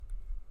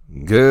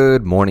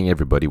Good morning,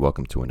 everybody.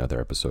 Welcome to another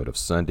episode of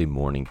Sunday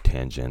Morning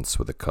Tangents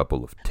with a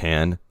couple of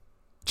tangents.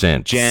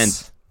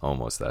 Gent.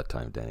 Almost that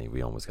time, Danny.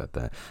 We almost got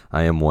that.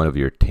 I am one of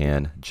your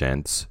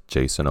tangents,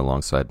 Jason,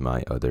 alongside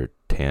my other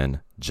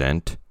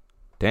tangent,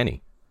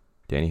 Danny.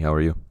 Danny, how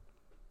are you?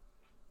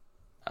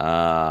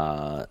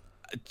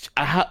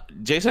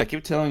 Jason, I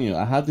keep telling you,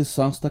 I have this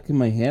song stuck in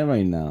my head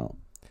right now.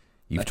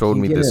 You've I told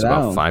can't me get this it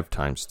about out. 5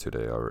 times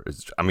today.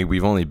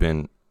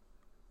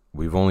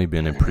 We've only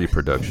been in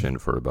pre-production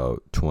for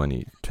about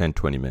 20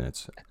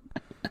 minutes.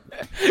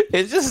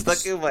 It's just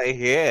stuck in my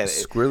head.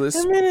 Squirreless,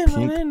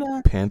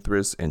 Pink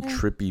Panthers, and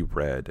Trippy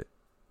Red.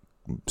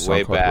 Song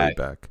Way called Way back.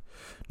 Back.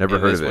 Never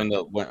And heard this of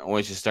it.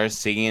 when she starts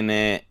singing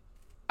it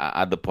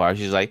at the park,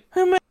 she's like,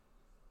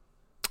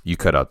 You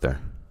cut out there.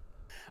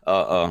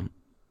 uh.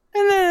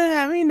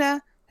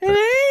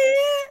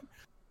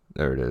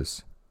 There it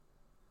is.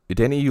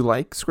 Danny, you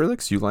like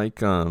Skrillex? You like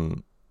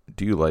do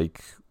you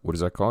like, what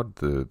is that called?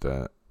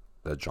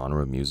 That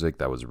genre of music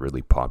that was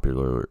really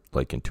popular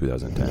like in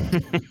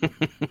 2010.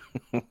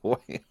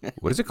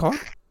 What is it called?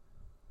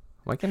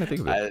 Why can't I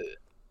think of it?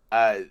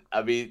 I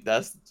mean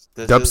that's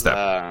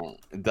Dubstep.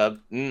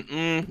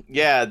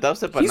 Yeah,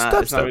 dubstep, but He's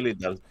not. It's not dubstep. really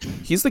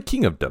dubstep. He's the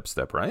king of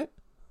dubstep, right?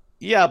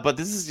 Yeah, but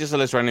this is just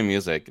electronic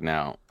music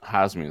now,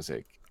 house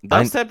music.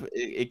 I- Dubstep,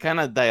 it kind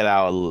of died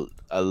out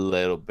a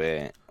little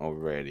bit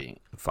already.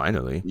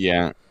 Finally.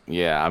 Yeah.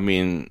 I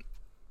mean,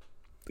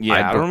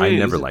 I don't I really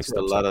never listen liked to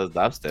a lot of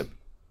dubstep.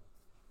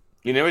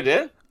 You never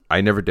did?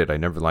 I never did. I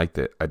never liked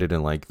it. I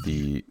didn't like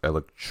the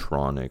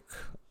electronic.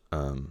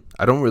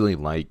 I don't really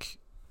like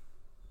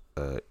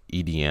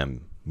EDM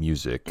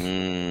music.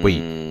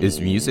 Wait, is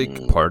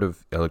music part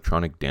of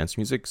electronic dance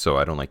music? So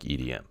I don't like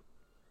EDM.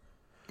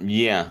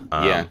 Yeah.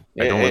 I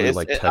don't really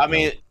like techno. I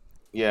mean,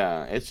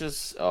 yeah, it's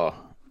just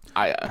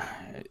I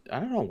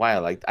don't know why I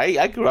liked.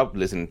 I grew up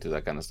listening to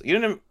that kind of stuff. You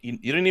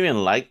don't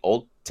even like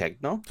old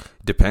techno?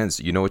 Depends.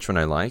 You know which one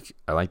I like?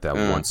 I like that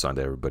one song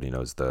that everybody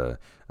knows. The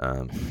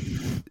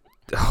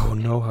oh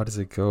no, how does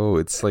it go?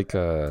 It's like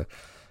The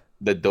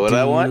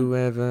Dora one? Do you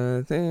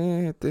ever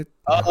think that...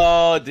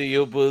 Oh, do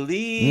you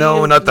believe?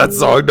 No, not that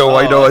song. No,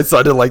 I know I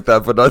sounded like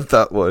that, but not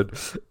that one.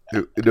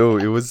 No,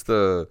 it was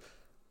the...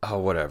 Oh,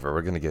 whatever.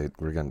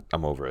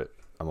 I'm over it.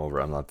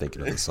 I'm not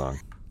thinking of the song.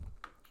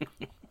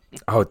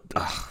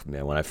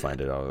 Man, when I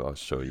find it, I'll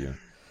show you.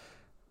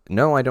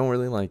 No, I don't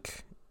really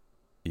like...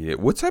 Yeah.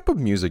 What type of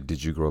music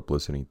did you grow up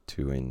listening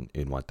to in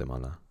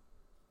Guatemala?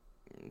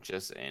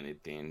 Just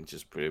anything.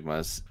 Just pretty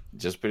much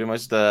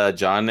the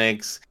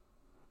Jonix.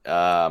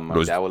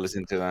 My dad would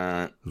listen to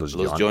that. Los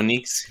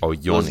Jonix. Oh,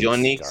 Los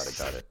Yonix. Jonix.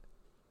 Got it.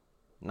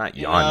 Not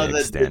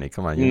Yonix, Danny.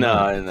 Come on. No,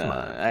 Come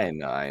on.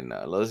 I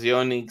know. Los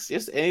Jonix.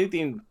 Just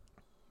anything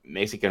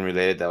Mexican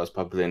related that was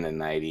popular in the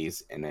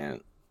 90s. And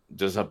then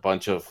just a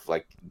bunch of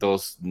like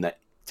those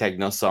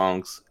techno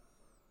songs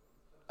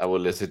I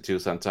would listen to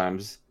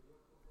sometimes.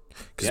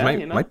 Because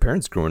my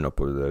parents growing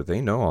up over there, they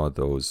know all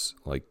those.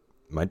 Like,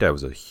 my dad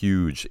is a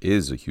huge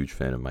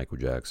fan of Michael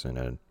Jackson,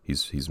 and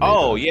he's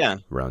made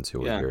rounds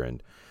here.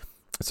 And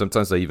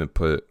sometimes I even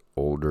put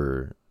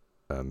older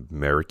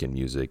American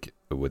music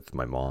with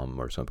my mom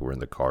or something. We're in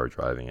the car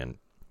driving, and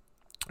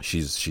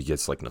she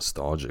gets like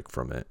nostalgic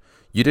from it.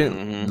 You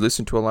didn't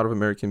listen to a lot of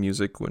American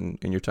music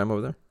in your time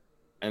over there?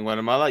 In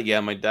Guatemala, yeah,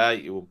 my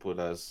dad will put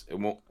us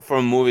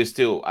from movies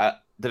too.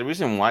 The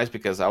reason why is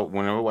because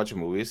whenever watching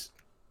movies,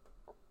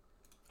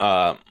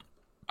 I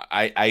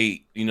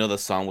the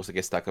song was to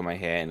get stuck in my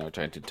head, and I was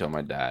trying to tell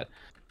my dad,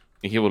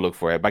 and he would look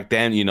for it. Back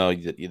then, we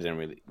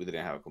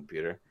didn't have a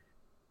computer,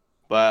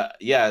 but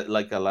yeah,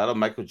 like a lot of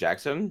Michael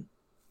Jackson,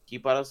 he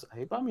bought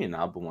me an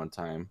album one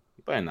time.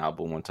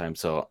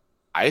 So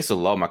I used to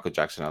love Michael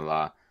Jackson a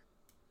lot.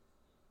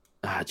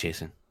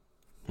 Jason.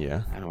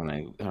 Yeah. I don't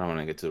want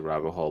to get to the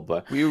rabbit hole,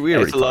 but we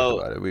already talked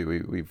about it.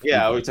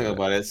 We talked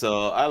about it.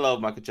 So I love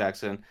Michael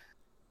Jackson.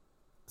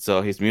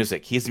 So his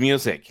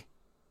music.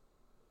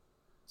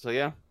 So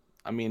yeah,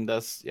 I mean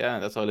that's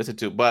all I listen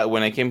to. But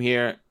when I came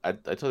here, I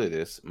told you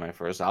this. My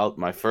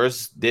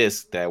first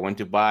disc that I went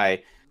to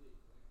buy,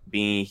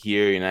 being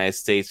here in the United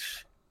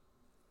States,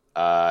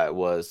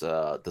 was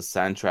the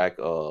soundtrack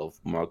of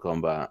Mortal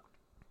Kombat,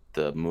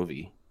 the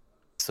movie.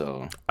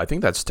 So I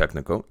think that's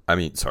technical. I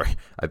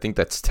think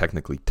that's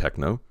technically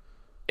techno.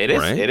 It is.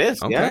 Right? It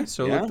is. Okay, yeah.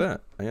 so like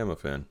that. I am a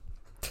fan.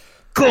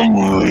 Come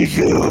on,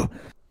 you.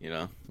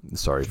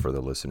 Sorry for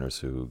the listeners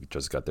who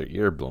just got their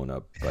ear blown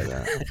up by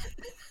that.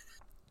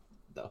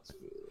 That was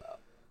really loud.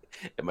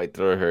 And my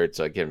throat hurts,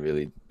 so I can't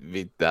really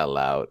be that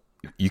loud.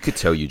 You could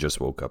tell you just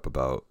woke up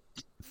about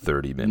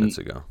 30 minutes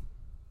ago.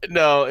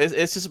 No,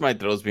 it's just my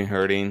throat's been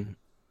hurting.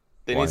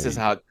 Denise says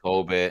I had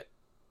COVID,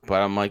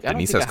 but I'm like,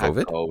 Denise has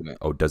COVID?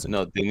 Oh, doesn't?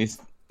 No,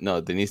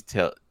 Denise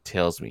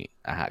tells me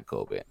I had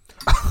COVID.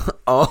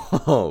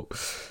 Oh,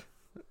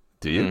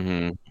 do you?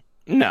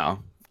 Mm-hmm. No,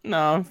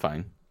 I'm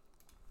fine.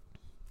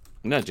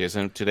 No,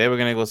 Jason, today we're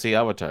gonna go see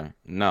Avatar.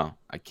 No,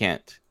 I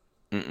can't.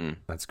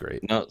 That's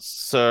great. No,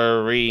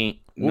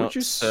 sorry. No,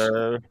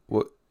 sir.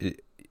 What?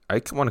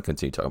 I want to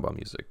continue talking about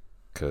music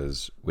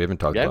because we haven't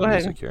talked Yeah, about go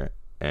music ahead. here.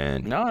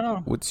 And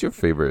No. what's your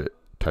favorite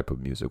type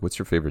of music? What's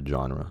your favorite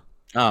genre?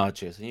 Oh,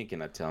 Jason, you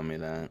cannot tell me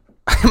that.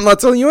 I'm not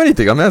telling you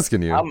anything. I'm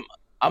asking you.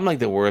 I'm like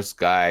the worst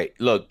guy.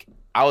 Look,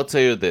 I will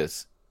tell you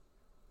this.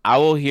 I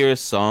will hear a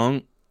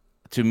song.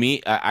 To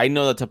me, I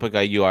know the type of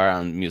guy you are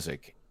on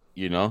music.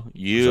 You know, What's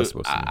that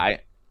supposed to mean?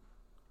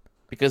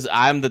 Because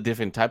I'm the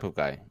different type of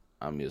guy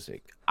on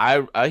music.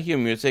 I hear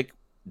music.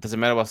 Doesn't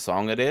matter what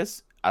song it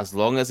is, as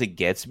long as it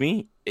gets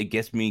me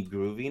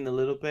grooving a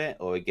little bit,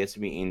 or it gets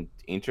me in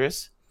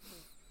interest.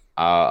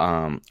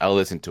 I'll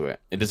listen to it.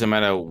 It doesn't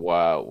matter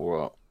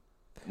what.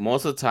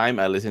 Most of the time,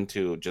 I listen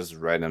to just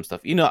random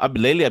stuff. You know,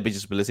 lately I've been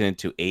just listening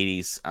to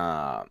 80s,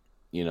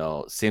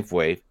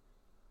 synthwave.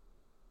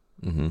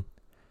 Mm-hmm.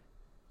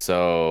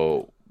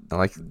 So I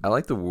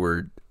like the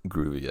word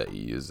groovy that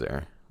you use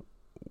there.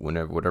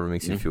 Whatever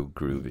makes you feel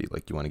groovy,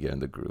 like you want to get in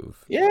the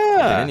groove. Yeah.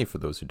 Danny, for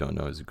those who don't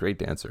know, is a great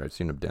dancer. I've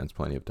seen him dance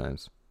plenty of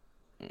times.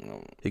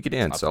 He could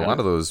dance. A lot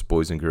of those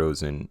boys and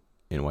girls in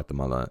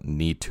Guatemala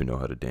need to know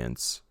how to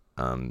dance.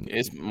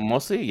 It's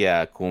mostly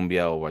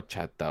cumbia or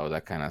bachata or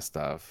that kind of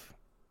stuff,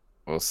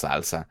 or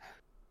salsa.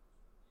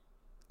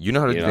 You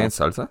know how to dance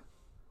salsa?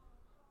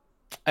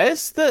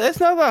 It's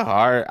not that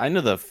hard. I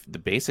know the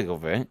basic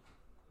of it.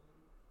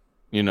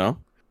 You know,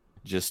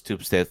 just 2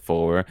 steps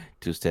forward,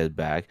 2 steps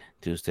back,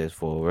 2 steps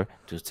forward,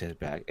 2 steps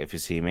back. If you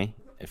see me,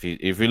 if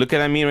you're looking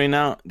at me right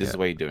now, this is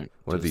what you're doing.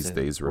 One of these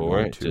days we're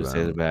going to 2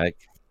 steps back.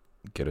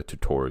 Get a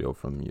tutorial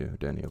from you,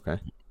 Danny. Okay?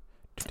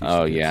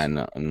 Oh yeah,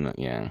 no,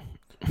 yeah.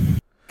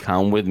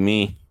 Come with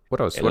me.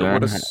 What else? What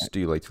else do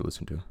you like to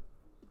listen to?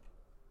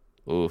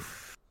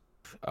 Oof.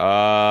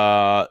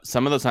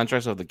 Some of the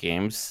soundtracks of the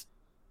games.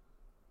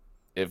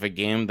 If a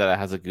game that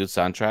has a good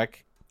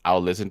soundtrack,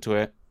 I'll listen to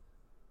it.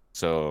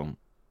 So,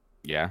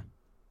 yeah.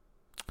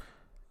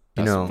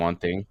 That's one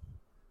thing.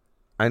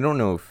 I don't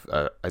know if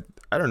I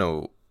don't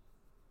know.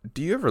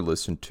 Do you ever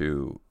listen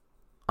to?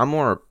 I'm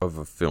more of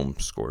a film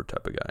score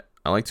type of guy.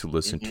 I like to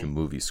listen to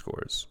movie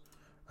scores.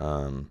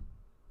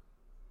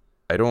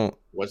 I don't.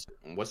 What's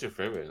your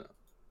favorite?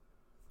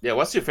 Yeah,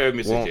 what's your favorite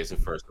music, Jason?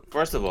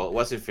 First of all,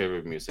 what's your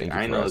favorite music?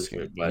 I know,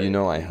 but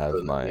I have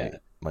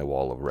my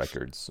wall of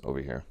records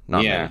over here.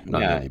 Not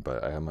many,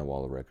 but I have my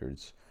wall of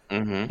records,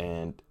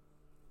 and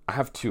I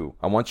have 2.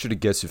 I want you to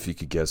guess if you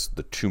could guess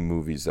the 2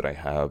 movies that I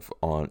have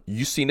on.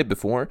 You've seen it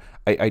before.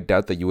 I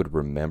doubt that you would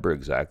remember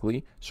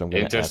exactly. So I'm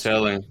going to ask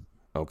you.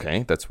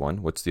 Okay, that's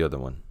one. What's the other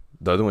one?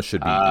 The other one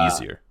should be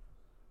easier.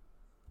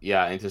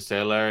 Yeah,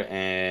 Interstellar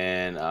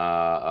and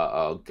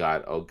oh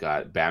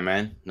god,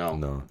 Batman.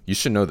 No, you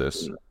should know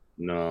this.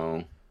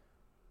 No,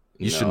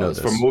 you should know this.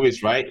 For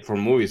movies, right? For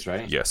movies,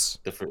 right? Yes.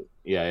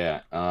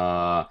 Yeah.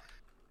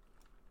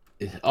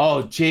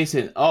 Oh,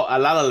 Jason. Oh, A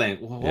La La Land.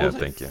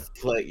 Thank you.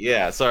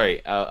 Yeah,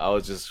 sorry. I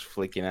was just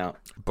flicking out.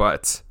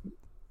 But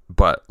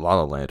La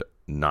La Land,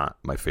 not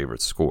my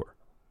favorite score.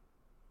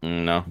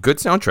 No. Good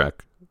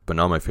soundtrack, but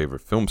not my favorite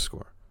film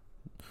score.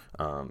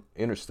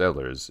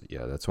 Interstellar is,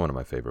 that's one of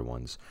my favorite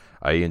ones.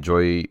 I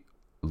enjoy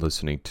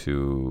listening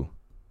to,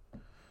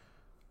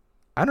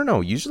 I don't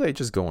know, usually I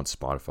just go on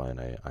Spotify and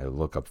I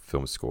look up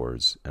film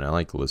scores, and I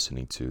like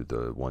listening to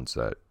the ones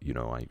that,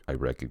 I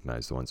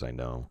recognize, the ones I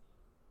know,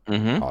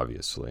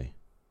 obviously.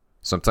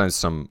 Sometimes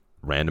some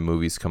random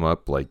movies come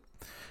up,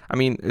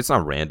 it's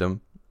not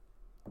random,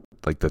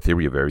 like The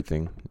Theory of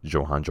Everything,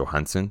 Johan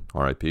Johansson,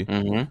 R.I.P.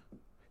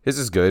 His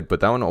is good, but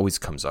that one always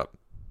comes up.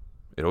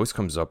 It always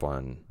comes up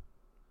on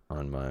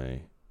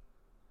my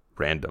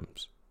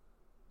randoms.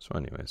 So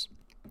anyways,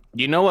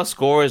 you know what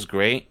score is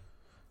great?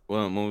 What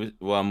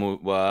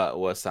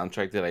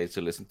soundtrack that I used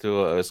to listen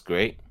to was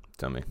great?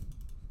 Tell me.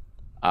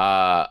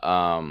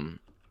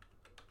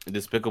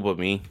 Despicable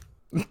Me.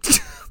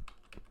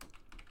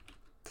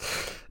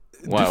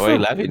 Why are you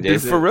laughing,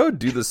 Jason? Did Pharrell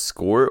do the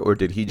score, or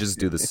did he just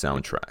do the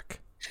soundtrack?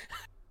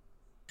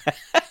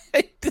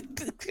 I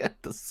didn't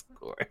get the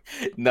score.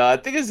 No, I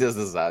think it's just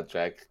the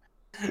soundtrack.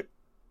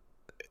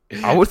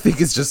 I would think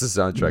it's just a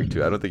soundtrack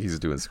too. I don't think he's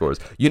doing scores.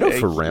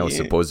 Pharrell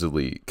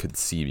supposedly could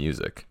see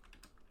music.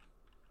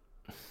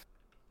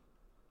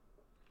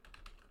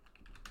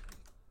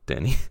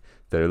 Danny,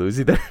 did I lose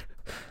you there?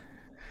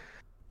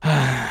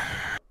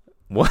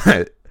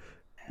 What?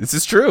 This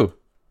is true.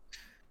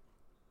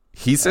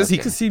 He says he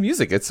can see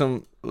music. It's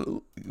some.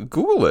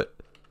 Google it.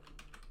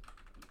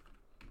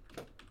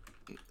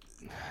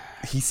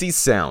 He sees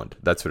sound.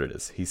 That's what it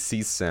is. He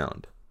sees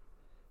sound.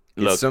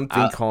 It's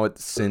something called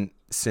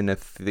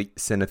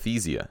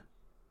synesthesia.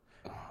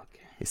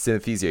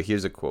 Synesthesia.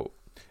 Here's a quote.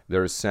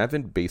 There are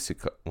 7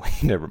 basic.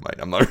 Wait, never mind.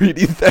 I'm not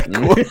reading that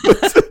quote.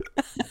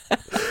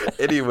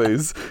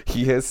 Anyways,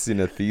 he has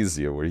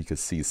synesthesia, where he could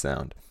see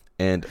sound.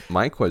 And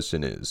my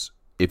question is,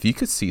 if you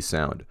could see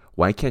sound,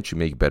 why can't you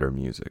make better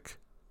music?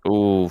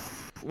 Ooh,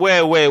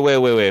 wait.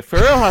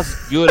 Pharrell has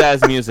good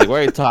ass music. What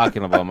are you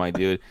talking about, my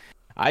dude?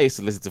 I used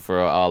to listen to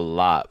Pharrell a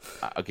lot.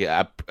 Okay,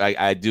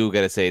 I do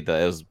gotta say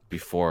that it was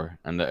before,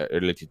 in the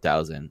early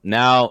 2000s.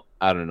 Now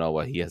I don't know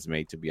what he has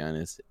made, to be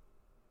honest.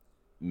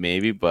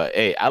 Maybe, but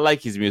hey, I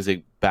like his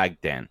music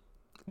back then.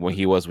 when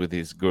he was with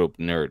his group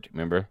Nerd.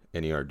 Remember?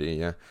 NERD,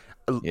 yeah.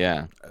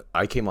 Yeah.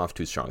 I came off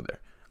too strong there.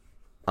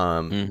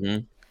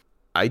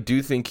 I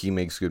do think he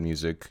makes good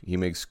music. He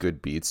makes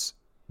good beats,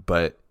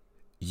 but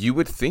you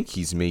would think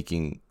he's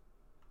making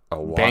a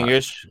lot.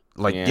 Bangers?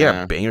 Like,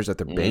 yeah bangers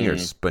after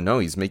bangers. But no,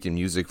 he's making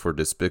music for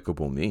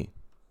Despicable Me.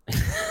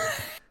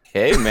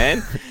 Hey,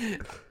 man.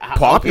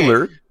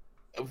 Popular.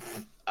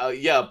 Okay.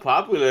 Yeah,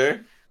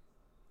 popular.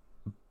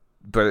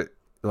 But,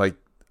 like,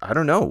 I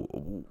don't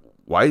know.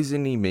 Why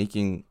isn't he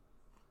making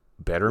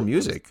better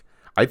music?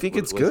 I think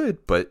it's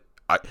good, but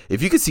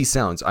if you could see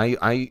sounds,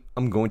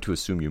 I'm going to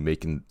assume you're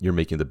making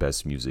the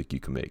best music you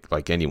can make,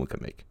 like anyone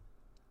can make.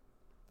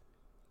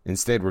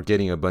 Instead, we're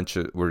getting a bunch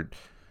of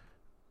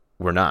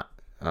we're not.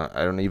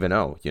 I don't even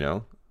know.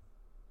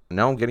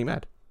 Now I'm getting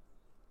mad.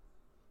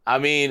 I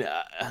mean,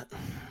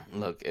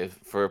 look, if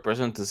for a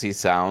person to see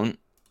sound,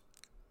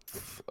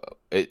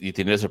 you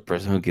think there's a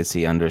person who can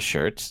see under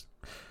shirts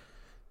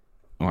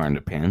or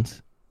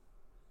underpants?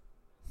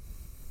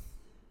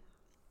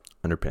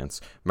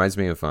 Underpants reminds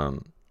me of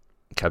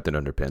Captain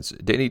Underpants.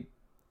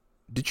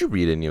 Did you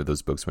read any of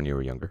those books when you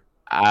were younger?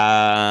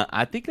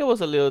 I think I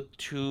was a little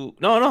too.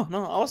 No.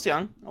 I was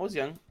young.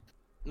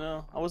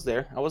 No, I was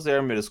there. I was there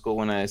in middle school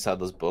when I saw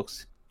those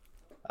books.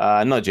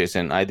 No,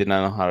 Jason, I did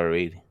not know how to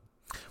read.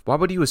 Why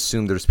would you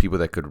assume there's people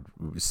that could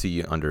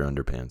see under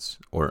underpants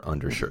or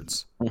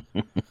undershirts?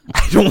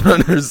 I don't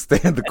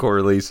understand the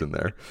correlation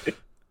there.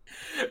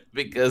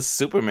 Because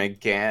Superman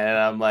can, and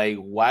I'm like,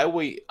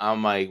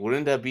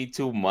 wouldn't that be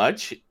too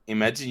much?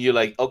 Imagine you're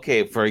like,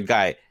 okay, for a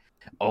guy,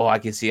 I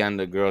can see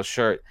under a girl's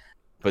shirt,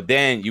 but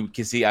then you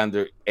can see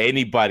under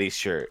anybody's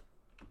shirt.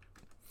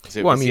 So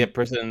if you see a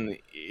person,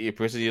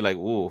 you're like,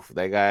 oof,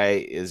 that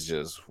guy is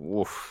just,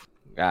 oof,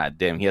 god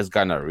damn, he has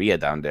gonorrhea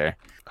down there.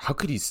 How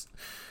could he?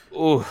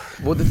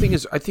 Oof. Well, the thing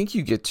is, I think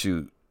you get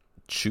to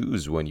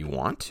choose when you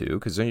want to,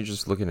 because then you're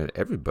just looking at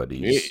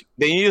everybody's.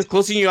 Then you're just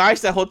closing your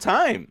eyes the whole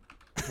time.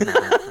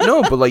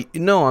 No, but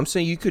I'm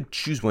saying you could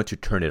choose when to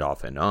turn it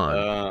off and on.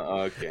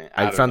 Okay.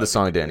 I found the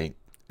song, Danny.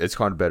 It's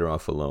called "Better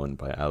Off Alone"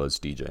 by Alice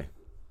DJ.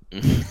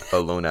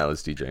 Alone,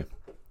 Alice DJ.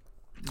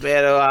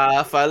 Better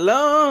off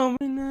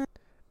alone.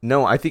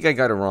 No, I think I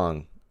got it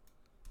wrong.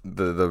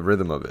 The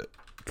rhythm of it,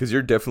 because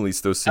you're definitely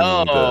still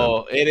singing.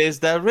 It is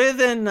the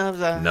rhythm of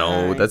the.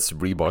 No, high. that's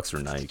Reeboks or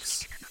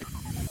Nikes.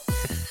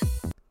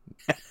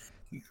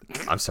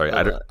 I'm sorry,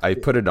 I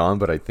put it on,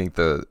 but I think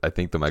the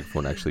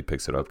microphone actually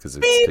picks it up because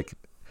it's picking.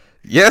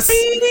 Yes.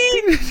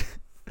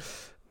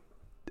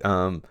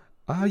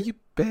 Are you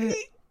bet?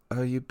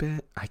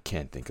 I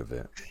can't think of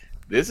it.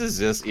 This is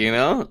just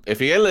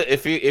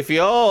if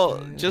you all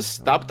just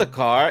stop the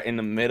car in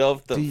the middle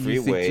of the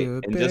freeway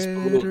and just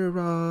better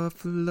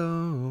off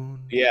alone.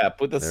 Yeah,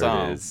 put the there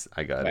song. It is.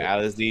 I got by it.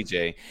 Alice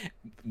DJ.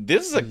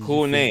 This is a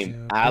cool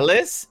name,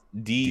 Alice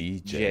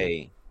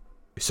DJ.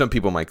 Some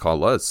people might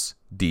call us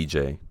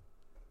DJ.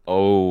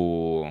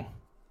 Oh,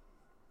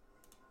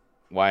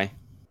 why?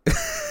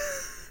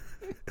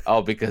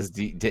 Because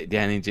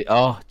Danny J.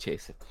 Oh,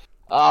 Jason.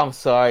 Oh, I'm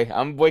sorry.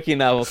 I'm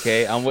waking up.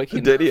 Okay, I'm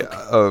waking up.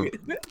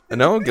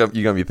 Now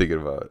you got me thinking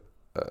about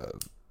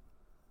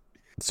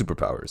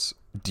superpowers.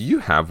 Do you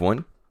have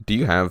one? Do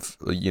you have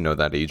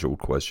that age-old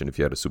question? If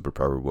you had a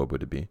superpower, what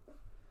would it be?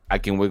 I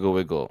can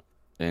wiggle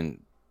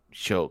and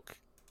choke.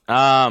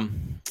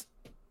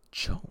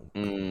 Choke.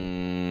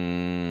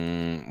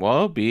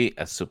 What would be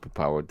a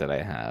superpower that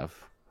I have?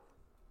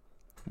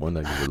 One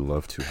that you would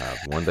love to have.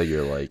 One that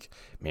you're like,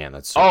 man,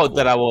 that's so cool.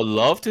 That I would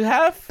love to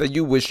have? That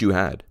you wish you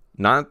had.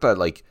 Not that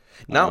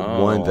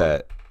one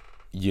that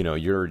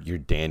you're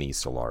Danny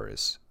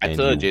Solaris. I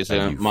told you,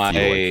 Jason, my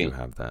you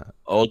have that.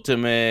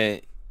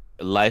 Ultimate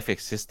life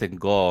existing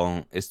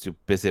goal is to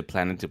visit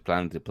planet to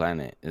planet to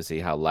planet and see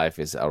how life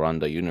is around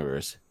the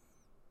universe.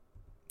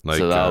 Like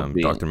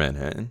Dr.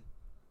 Manhattan?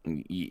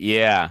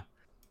 Yeah.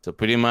 So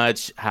pretty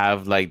much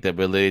have like the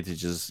ability to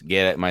just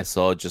get my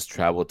soul, just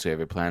travel to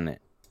every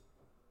planet.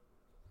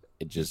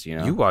 It just,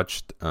 You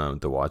watched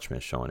the Watchmen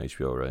show on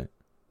HBO, right?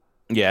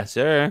 Yes,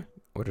 sir.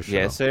 What a show.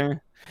 Yes,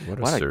 sir. What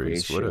a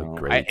series. What a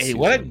great season.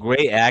 What a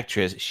great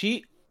actress.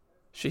 She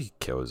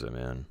kills it,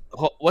 man.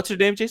 What's her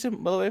name,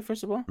 Jason, by the way,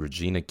 first of all?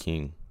 Regina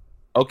King.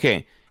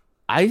 Okay.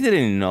 I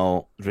didn't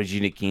know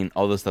Regina King,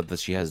 all the stuff that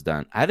she has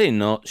done. I didn't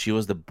know she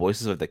was the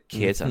voices of the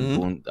kids on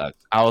Boondock.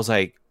 I was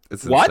like,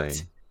 it's what?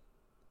 Insane.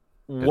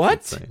 What?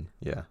 It's insane.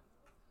 Yeah.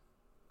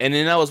 And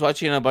then I was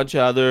watching a bunch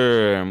of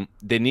other.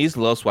 Denise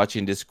loves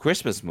watching this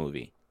Christmas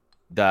movie.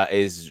 That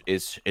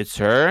it's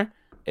her.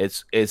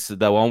 It's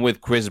the one with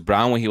Chris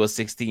Brown when he was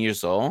 16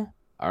 years old.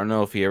 I don't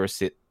know if you ever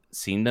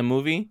seen the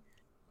movie.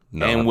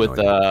 No. And with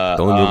the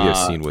only movie I've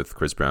seen with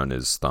Chris Brown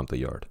is Stomp the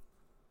Yard.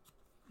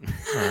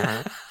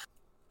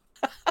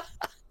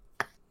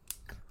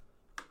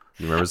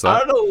 You remember that?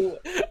 I don't know.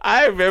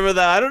 I remember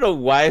that. I don't know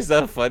why it's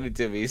not funny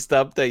to me.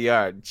 Stomp the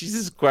Yard.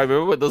 Jesus Christ!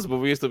 Remember when those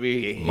movies used to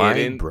be hidden?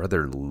 My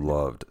brother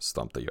loved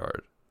Stomp the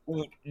Yard.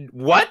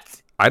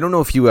 What? I don't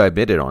know if you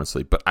admit it,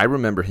 honestly, but I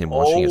remember him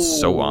watching it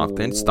so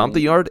often. Stomp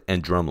the Yard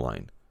and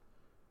Drumline.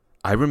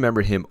 I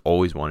remember him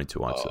always wanting to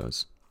watch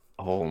those.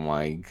 Oh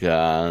my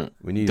god.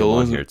 We need him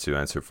on here to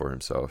answer for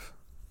himself.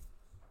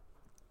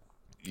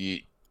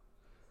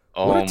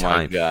 Oh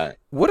my god.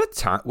 What a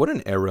time! What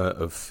an era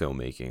of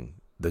filmmaking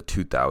the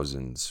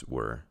 2000s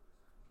were.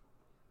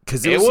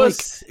 Because it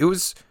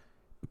was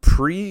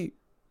pre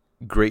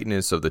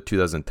greatness of the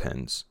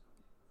 2010s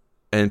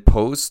and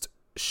post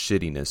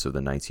shittiness of the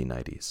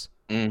 1990s.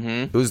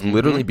 It was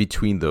literally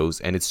between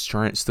those, and it's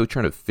still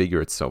trying to figure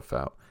itself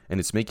out. And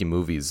it's making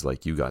movies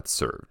like You Got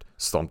Served,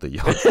 Stomp the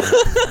Yard.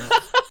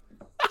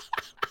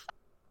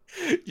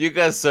 You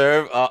Got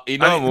Served.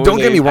 Don't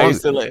get me wrong.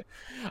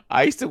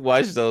 I used to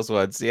watch those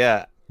ones.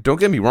 Yeah. Don't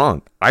get me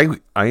wrong. I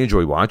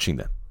enjoy watching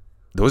them.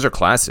 Those are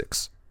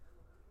classics.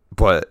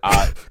 But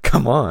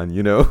come on,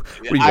 I know.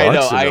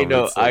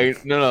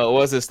 No.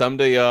 Was it Stomp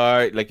the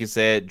Yard? Like you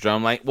said,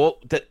 Drumline. Well,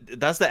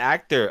 that's the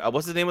actor.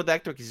 What's the name of the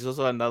actor? Because he's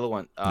also another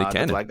one.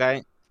 The black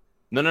guy.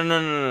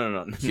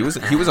 No. He was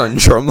on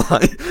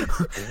Drumline.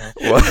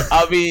 What?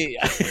 I mean,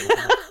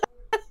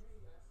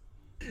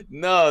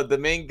 no, the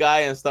main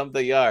guy in Stomp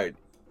the Yard.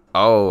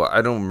 Oh,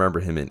 I don't remember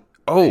him in.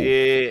 Oh,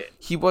 yeah.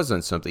 He was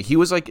on something. He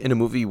was like in a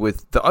movie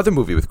with the other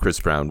movie with Chris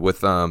Brown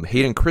with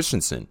Hayden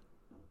Christensen.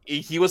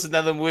 He was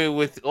another movie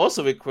with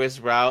Chris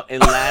Brown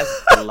and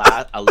last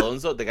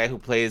Alonso, the guy who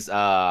plays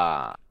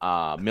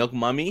Milk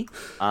Mummy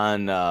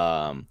on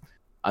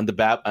the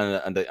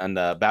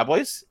Bad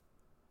Boys.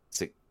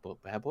 Is it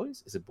Bad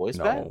Boys? Is it Boys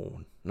Bad?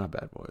 No, not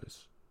Bad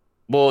Boys.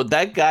 Well,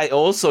 that guy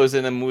also is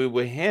in a movie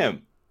with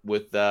him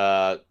with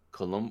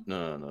Columbus.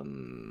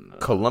 No.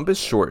 Columbus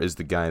Short is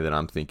the guy that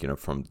I'm thinking of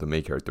from the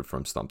main character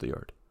from Stomp the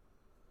Yard.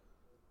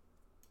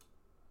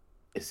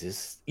 Is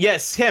this?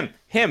 Yes, him.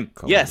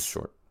 Columbus yes.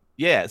 Short.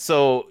 Yeah,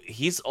 so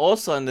he's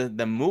also in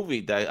the movie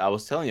that I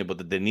was telling you about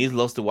that Denise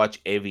loves to watch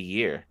every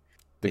year.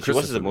 She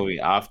watches the movie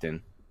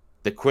often.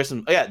 The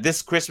Christmas,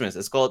 This Christmas.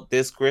 It's called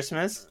This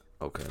Christmas.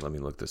 Okay, let me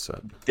look this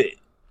up.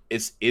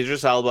 It's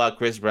Idris Elba,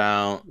 Chris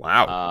Brown.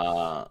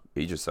 Wow.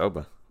 Idris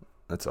Elba.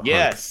 That's a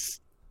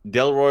yes. Hunk.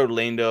 Delroy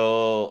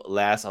Lindo,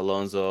 Laz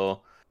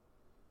Alonso,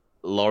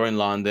 Lauren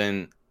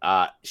London.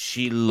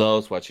 She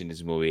loves watching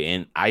this movie,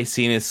 and I've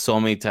seen it so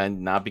many times.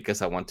 Not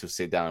because I want to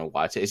sit down and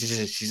watch it. It's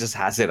just she just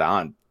has it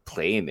on.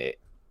 Playing it.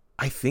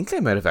 I think I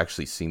might have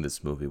actually seen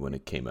this movie when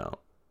it came out.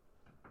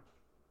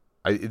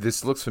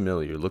 This looks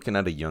familiar. You're looking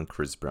at a young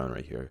Chris Brown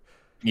right here.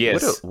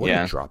 Yes. What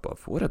a drop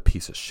off. What a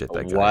piece of shit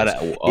that guy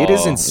is. It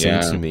is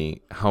insane to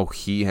me how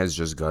he has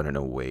just gotten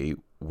away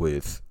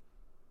with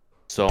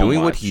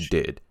doing what he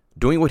did,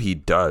 doing what he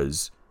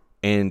does,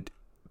 and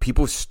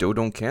people still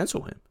don't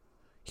cancel him.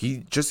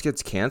 He just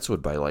gets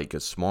canceled by like a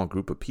small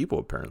group of people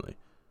apparently.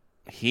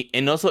 He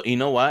also, you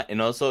know what?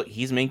 And also,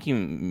 he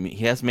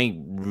has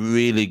made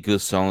really good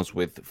songs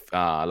with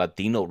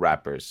Latino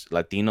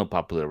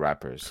popular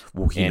rappers.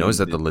 Well, he knows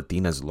that the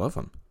Latinas love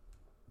him.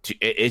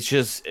 It's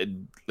just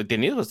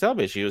Denise was telling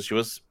me she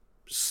was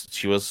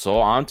so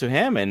on to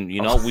him, and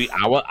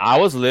I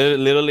was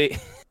literally.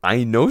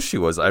 I know she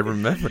was. I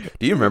remember.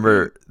 Do you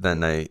remember that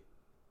night?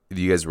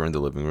 You guys were in the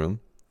living room,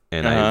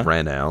 and I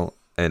ran out,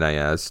 and I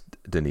asked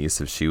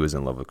Denise if she was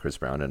in love with Chris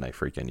Brown, and I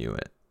freaking knew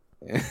it.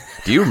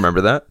 Do you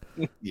remember that?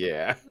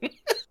 Yeah.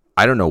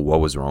 I don't know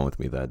what was wrong with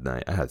me that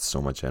night. I had so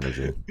much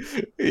energy.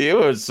 You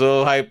were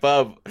so hyped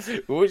up.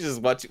 We were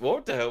just watching.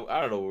 What the hell?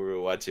 I don't know what we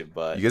were watching,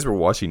 but you guys were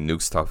watching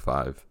Nuke's Top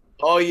 5.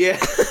 Oh yeah.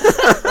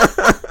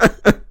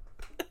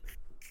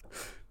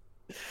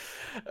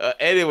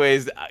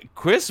 Anyways,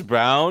 Chris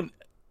Brown,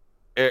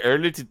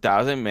 early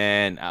 2000,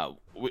 man.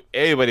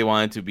 Everybody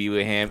wanted to be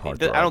with him. I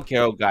don't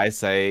care what guys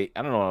say.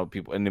 I don't know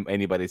what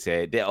anybody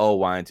say. They all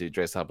wanted to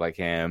dress up like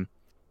him.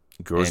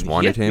 Girls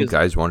wanted him.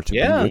 Guys wanted to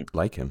be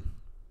like him.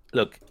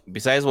 Look,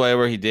 besides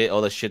whatever he did, all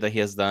the shit that he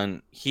has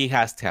done, he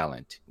has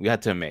talent. We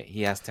have to admit,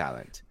 he has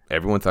talent.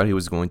 Everyone thought he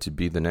was going to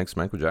be the next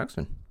Michael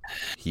Jackson.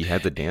 He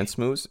had the dance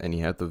moves and he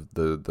had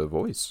the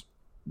voice.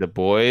 The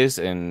boys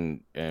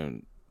and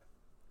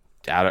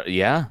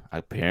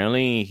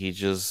apparently he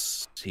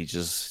just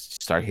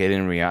started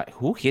hitting Rihanna.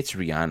 Who hits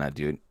Rihanna,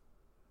 dude?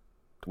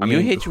 You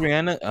hit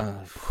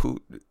Rihanna?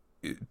 Who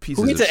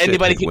hits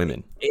anybody?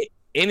 Women.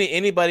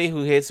 Anybody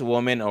who hits a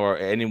woman or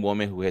any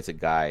woman who hits a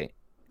guy,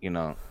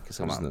 there's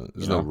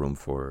no room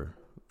for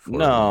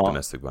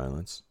domestic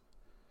violence.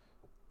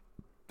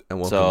 And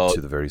welcome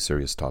to the very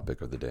serious topic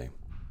of the day: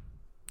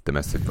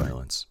 domestic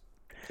violence.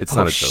 It's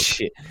not a joke.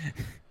 Shit.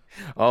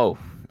 Oh,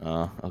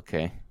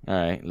 okay. All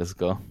right, let's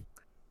go.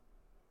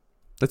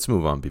 Let's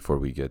move on before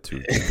we get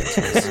to.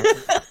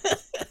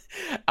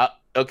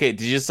 Okay,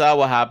 did you saw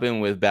what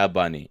happened with Bad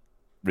Bunny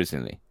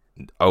recently?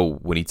 Oh,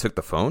 when he took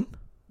the phone?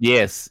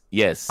 Yes.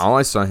 All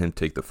I saw him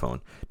take the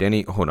phone.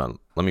 Danny, hold on.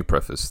 Let me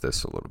preface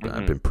this a little bit.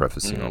 I've been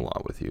prefacing a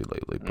lot with you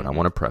lately, but I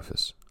want to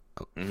preface.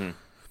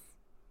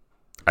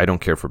 I don't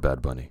care for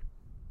Bad Bunny.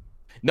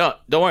 No,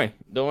 don't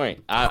worry.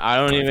 I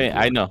don't even.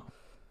 I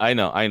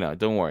know.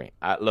 Don't worry.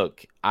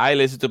 Look, I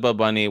listened to Bad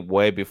Bunny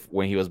way before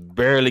when he was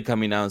barely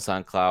coming out on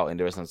SoundCloud, and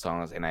there were some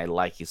songs, and I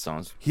like his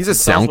songs. He's a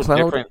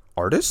SoundCloud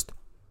artist?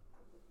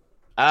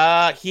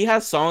 He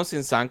has songs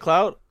in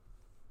SoundCloud.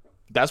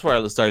 That's where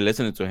I started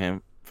listening to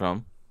him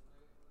from.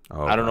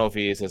 Oh, I don't know if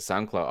he is a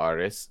SoundCloud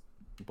artist,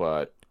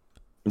 but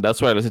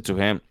that's why I listen to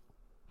him.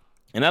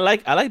 And I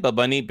like Bad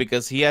Bunny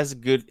because he has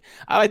good.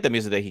 I like the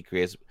music that he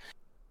creates.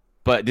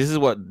 But this is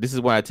why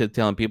I keep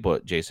telling people,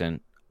 Jason,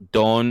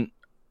 don't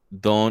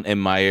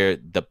admire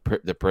the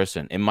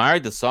person. Admire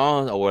the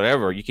song or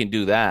whatever. You can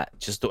do that.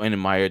 Just don't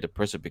admire the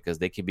person because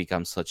they can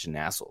become such an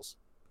assholes.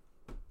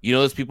 You know,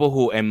 there's people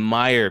who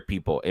admire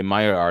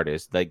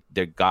artists, like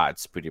they're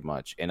gods pretty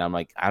much. And I'm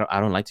like,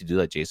 I don't like to do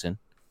that, Jason.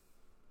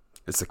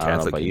 It's the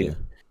Catholic in you.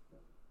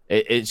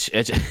 It's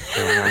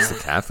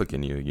the Catholic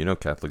in you. You know,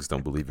 Catholics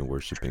don't believe in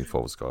worshiping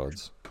false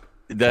gods,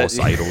 false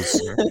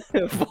idols,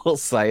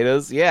 false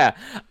idols. Yeah,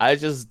 I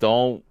just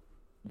don't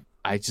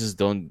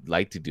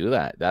like to do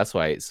that. That's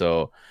why.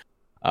 So,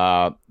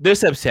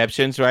 there's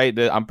exceptions, right?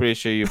 I'm pretty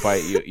sure you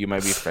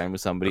might be friends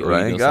with somebody.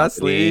 Ryan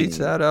Gosling,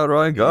 shout out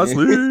Ryan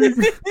Gosling.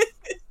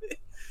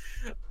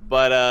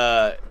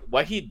 But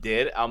what he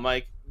did, I'm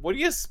like, what do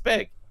you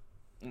expect?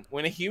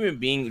 When a human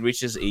being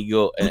reaches an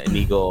ego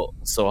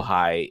so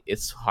high,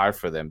 it's hard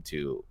for them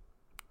to,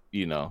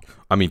 you know.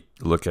 I mean,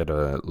 look at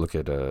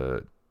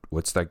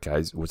what's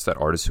that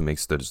artist who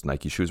makes those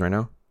Nike shoes right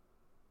now?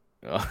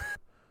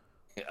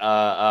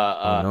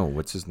 Oh no,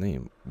 what's his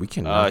name?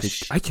 I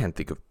can't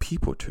think of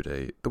people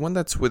today. The one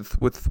that's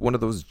with one of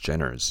those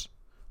Jenners,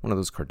 one of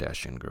those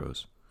Kardashian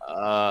girls.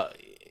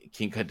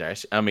 Kim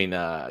Kardashian. I mean,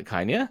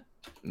 Kanye.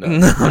 No,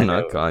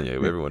 not Kanye.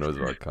 Everyone knows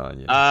about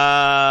Kanye.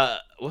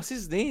 What's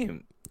his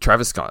name?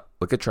 Travis Scott.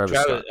 Look at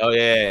Travis Scott. Oh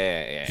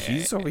yeah.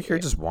 He's over here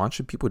just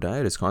watching people die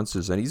at his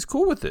concerts, and he's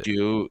cool with it.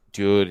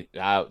 Dude,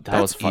 that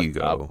was fucked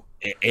up.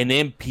 And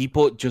then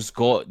people just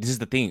go. This is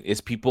the thing: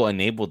 is people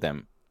enable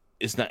them.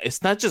 It's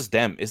not just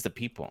them; it's the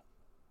people.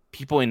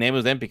 People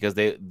enable them because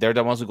they're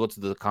the ones who go to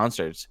the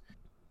concerts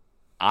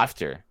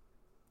after.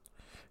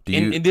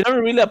 And they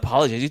don't really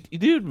apologize.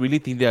 Do you really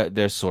think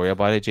they're sorry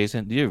about it,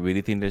 Jason? Do you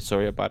really think they're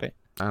sorry about it?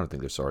 I don't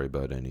think they're sorry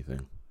about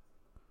anything.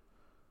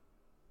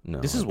 No.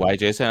 This is why,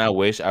 Jason, I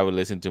wish I would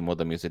listen to more of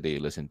the music that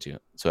you listen to,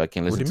 so I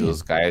can listen to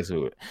those guys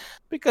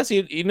because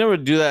you never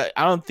do that.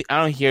 I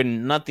don't hear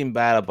nothing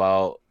bad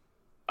about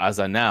as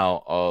of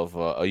now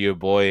of your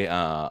boy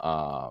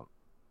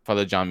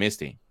Father John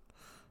Misty.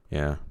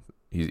 Yeah,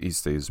 he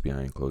stays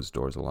behind closed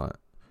doors a lot.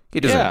 He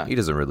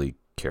doesn't really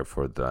care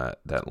for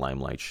that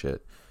limelight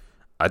shit.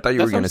 I thought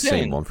you were going to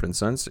say Mumford &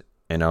 Sons,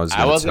 and I was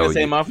going to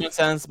say Mumford &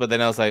 Sons, but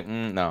then I was like,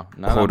 no.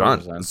 Hold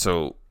on.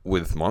 So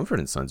with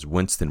Mumford & Sons,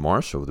 Winston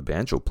Marshall, the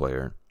banjo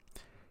player,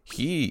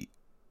 he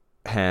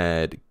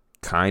had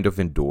kind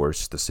of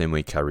endorsed the same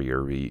way Kyrie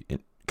Irving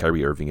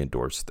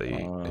endorsed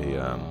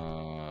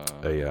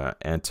a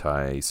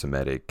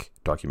anti-Semitic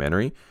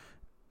documentary.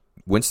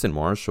 Winston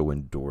Marshall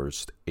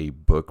endorsed a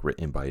book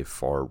written by a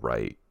far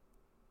right.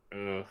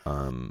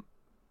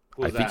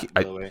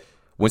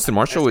 Winston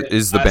Marshall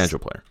is the banjo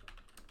player.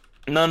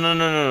 No.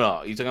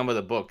 You're talking about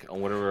the book or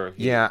whatever.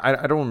 Yeah,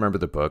 I don't remember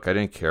the book. I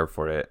didn't care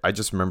for it. I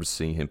just remember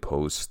seeing him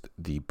post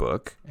the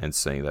book and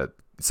saying that.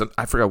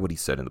 I forgot what he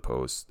said in the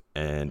post,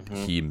 and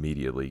he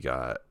immediately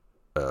got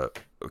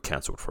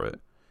canceled for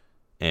it,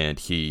 and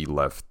he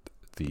left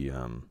the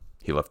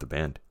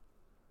band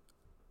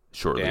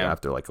shortly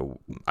after. I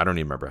don't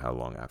even remember how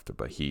long after,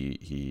 but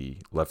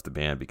he left the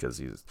band because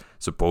he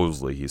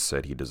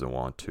said he doesn't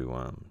want to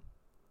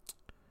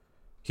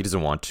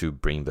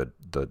bring the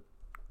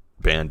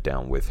band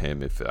down with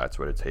him if that's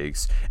what it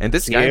takes. And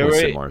this guy,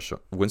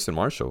 Winston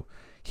Marshall,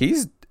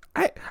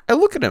 I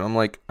look at him, I'm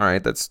like, all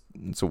right, it's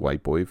a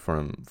white boy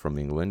from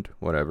England,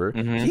 whatever.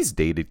 He's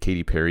dated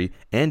Katy Perry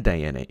and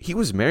Diana. He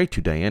was married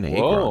to Diana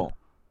Agron.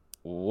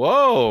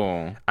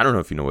 Whoa. I don't know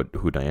if you know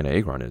who Diana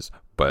Agron is,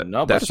 but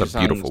that's a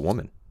beautiful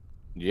woman.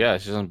 Yeah,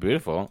 she sounds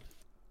beautiful.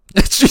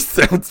 She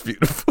sounds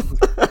beautiful.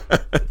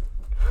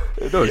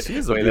 No, she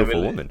is a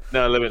beautiful woman.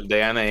 No,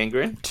 Diana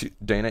Agron?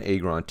 Diana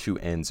Agron, 2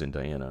 N's in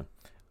Diana.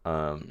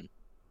 And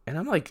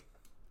I'm like,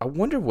 I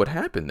wonder what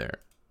happened there.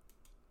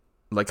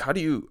 Like, how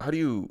do you,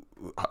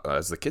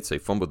 as the kids say,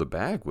 fumble the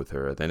bag with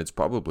her? Then it's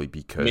probably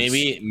because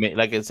maybe,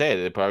 like I said,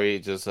 it probably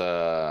just.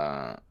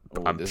 I'm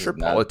sure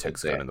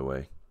politics got in the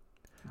way.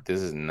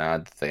 This is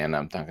not the Diana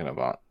I'm talking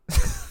about.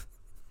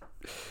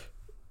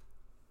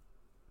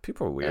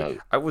 People are weird.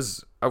 I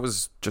was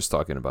just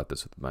talking about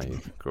this with my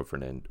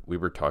girlfriend, and we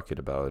were talking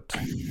about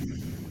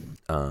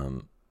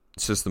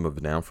System of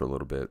a Down for a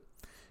little bit,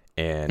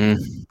 and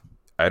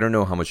I don't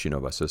know how much you know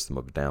about System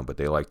of a Down, but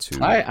they like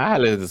to. I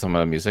listened to some of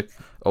the music.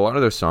 A lot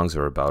of their songs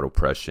are about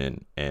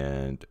oppression,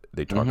 and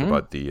they talk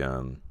about the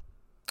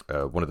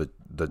one of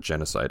the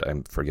genocide.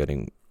 I'm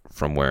forgetting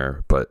from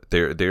where, but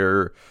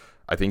they're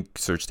I think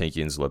Serj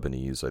Tankian's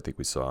Lebanese. I think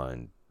we saw,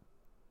 and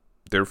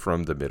they're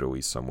from the Middle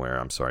East somewhere.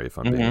 I'm sorry if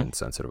I'm being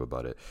insensitive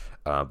about it,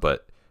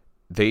 but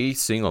they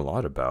sing a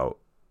lot about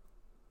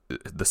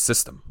the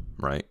system,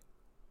 right?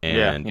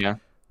 And yeah.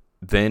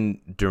 Then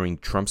during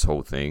Trump's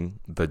whole thing,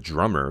 the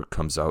drummer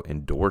comes out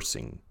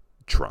endorsing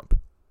Trump.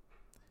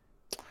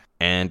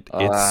 And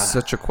it's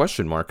such a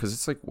question mark because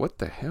it's like, what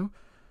the hell?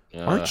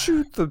 Aren't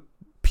you the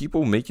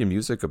people making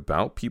music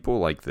about people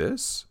like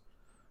this?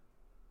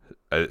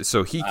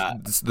 So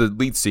the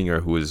lead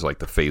singer, who is like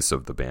the face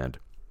of the band,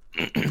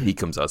 he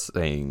comes out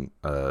saying,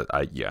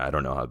 I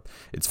don't know how.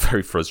 It's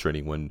very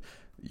frustrating when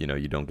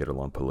you don't get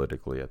along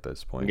politically at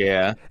this point.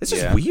 Yeah, it's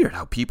just weird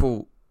how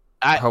people,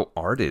 how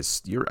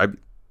artists.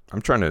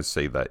 I'm trying to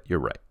say that you're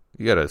right.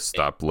 You gotta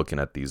stop looking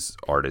at these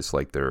artists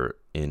like they're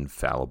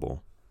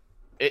infallible.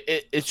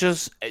 It's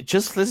just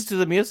listen to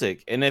the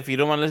music, and if you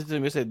don't want to listen to the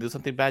music, do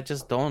something bad.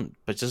 Just don't.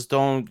 But just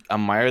don't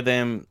admire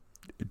them.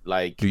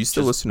 Like, do you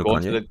still listen to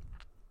Kanye?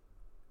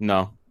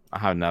 No, I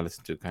have not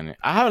listened to Kanye.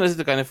 I haven't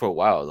listened to Kanye for a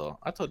while though.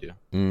 I told you.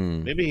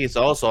 Maybe his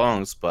old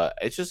songs, but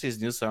it's just his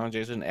new song,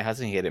 Jason. It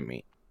hasn't hit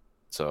me.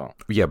 So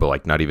yeah, but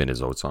like not even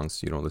his old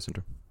songs. You don't listen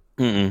to?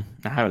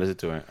 I haven't listened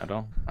to it at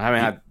all. I haven't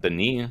had the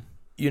need.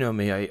 You know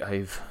me.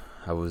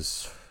 I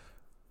was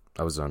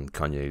on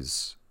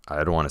Kanye's.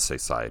 I don't want to say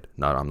side.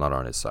 I'm not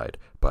on his side,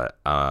 but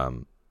I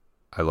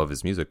love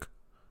his music.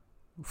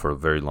 For a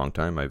very long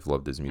time, I've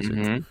loved his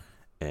music,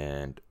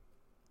 and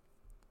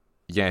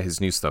yeah, his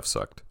new stuff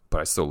sucked,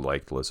 but I still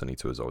liked listening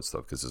to his old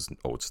stuff because his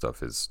old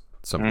stuff is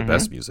some of the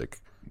best music,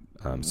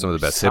 some of the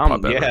best hip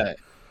hop ever.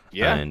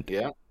 And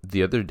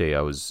the other day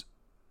I was,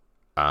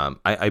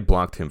 I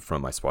blocked him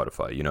from my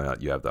Spotify. You know how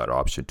you have that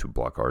option to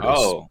block artists.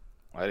 Oh,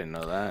 I didn't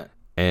know that.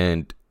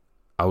 And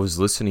I was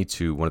listening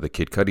to one of the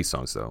Kid Cudi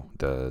songs though.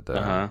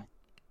 The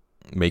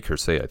Make Her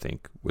Say, I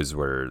think, was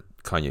where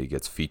Kanye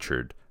gets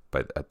featured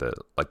at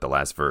the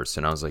last verse,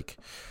 and I was like,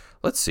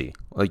 let's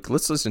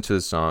listen to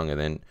the song, and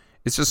then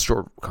it's just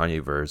short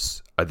Kanye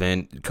verse, and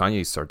then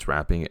Kanye starts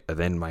rapping, and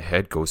then my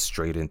head goes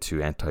straight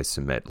into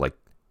anti-Semitic, like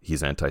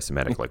he's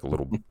anti-Semitic, like a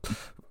little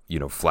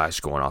flash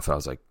going off, and I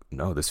was like,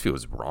 no, this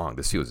feels wrong,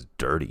 this feels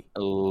dirty.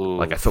 Ooh.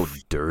 Like I felt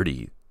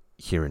dirty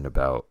hearing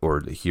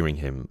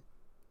him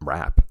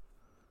rap.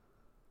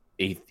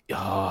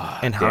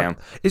 And how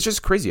it's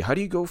just crazy. How do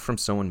you go from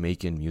someone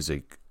making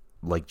music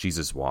like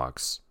Jesus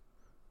Walks,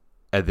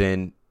 and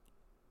then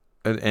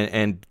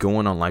and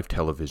going on live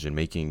television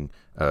making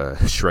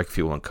Shrek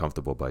feel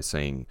uncomfortable by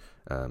saying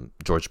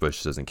George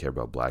Bush doesn't care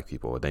about black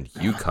people, and then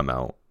you come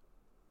out,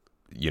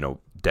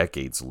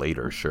 decades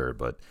later, sure,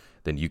 but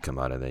then you come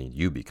out and then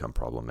you become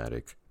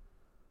problematic.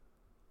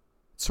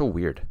 It's so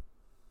weird.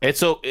 It's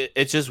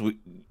just,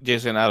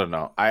 Jason, I don't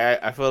know.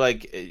 I feel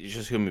like it's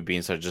just human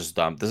beings are just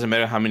dumb. Doesn't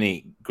matter how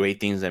many great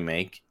things they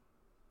make,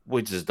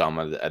 we're just dumb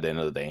at the end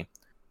of the day.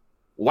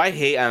 Why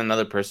hate on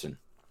another person?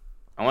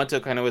 I want to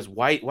kind of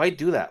why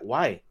do that?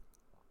 Why?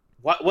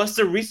 What's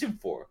the reason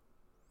for?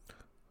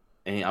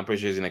 And I'm pretty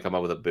sure he's gonna come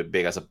up with a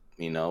big as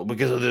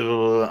because of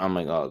the. I'm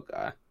like, oh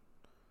god.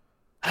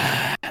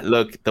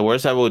 Look, the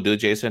worst I will do,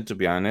 Jason, to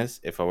be honest,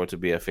 if I were to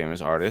be a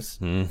famous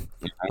artist, I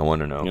want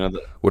to know.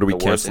 What are we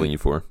canceling you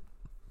for?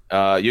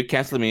 You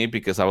canceled me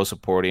because I was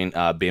supporting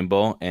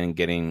Bimbo and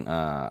getting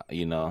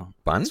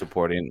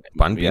supporting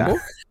Ban Bimbo?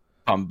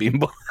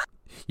 Bimbo.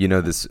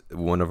 This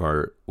one of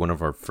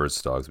our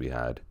first dogs we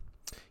had.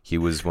 He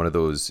was one of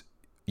those.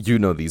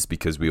 These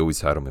because we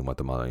always had them in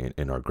Guatemala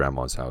in our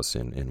grandma's house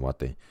in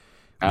Guate.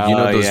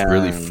 Those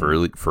really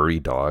furry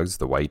dogs,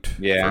 the white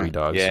furry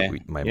dogs. Yeah,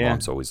 my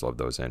mom's always loved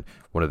those, and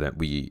one of them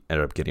we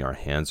ended up getting our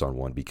hands on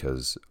one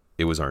because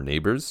it was our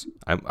neighbors.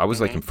 I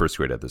was like in first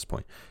grade at this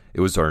point.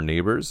 It was our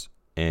neighbors.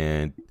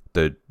 And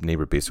the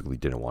neighbor basically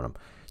didn't want him.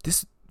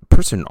 This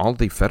person, all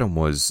they fed him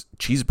was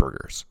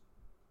cheeseburgers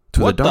to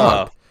the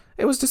dog.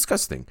 It was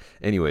disgusting.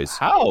 Anyways.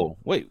 How?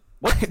 Wait,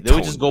 what? They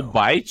would just go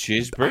buy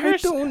cheeseburgers? I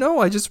don't know.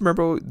 I just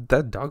remember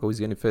that dog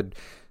always getting fed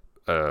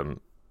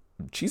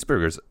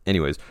cheeseburgers.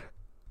 Anyways,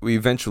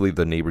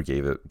 the neighbor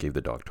gave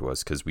the dog to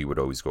us because we would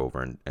always go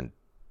over and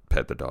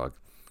pet the dog.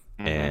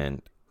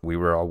 And we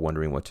were all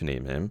wondering what to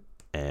name him.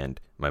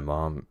 And my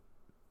mom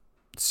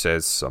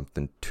says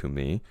something to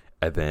me.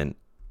 And then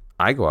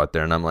I go out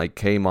there and I'm like,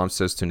 hey, mom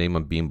says to name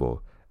him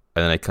Bimbo.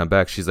 And then I come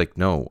back. She's like,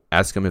 no,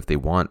 ask him if they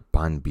want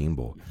Ban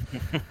Bimbo.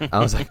 I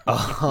was like,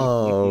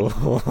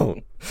 oh.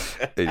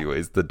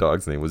 Anyways, the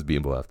dog's name was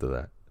Bimbo after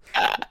that.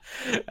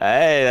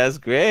 Hey, that's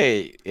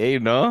great. Hey,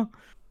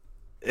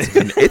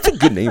 it's a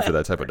good name for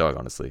that type of dog,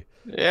 honestly.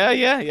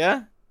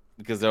 Yeah.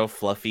 Because they're all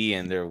fluffy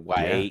and they're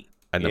white.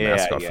 Yeah. And the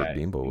mascot for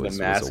Bimbo was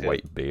a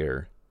white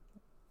bear.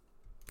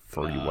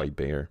 Furry white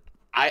bear.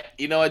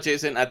 You know what,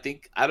 Jason? I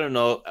don't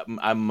know.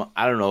 I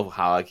don't know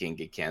how I can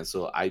get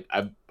canceled.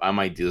 I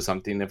might do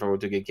something if I were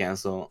to get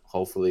canceled.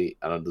 Hopefully,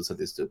 I don't do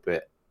something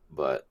stupid.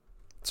 But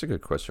that's a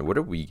good question. What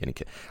are we gonna?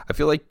 I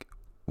feel like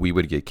we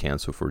would get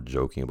canceled for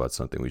joking about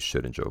something we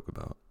shouldn't joke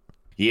about.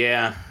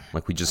 Yeah,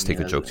 like we just take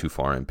a joke too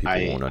far and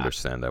people won't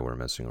understand that we're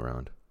messing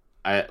around.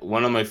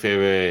 One of my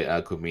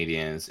favorite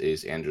comedians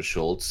is Andrew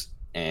Schultz,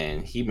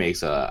 and he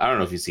makes I don't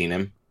know if you've seen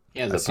him.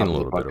 I've seen a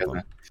little bit of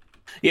him.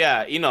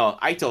 Yeah,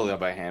 I told you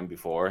about him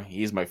before.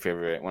 He's one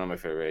of my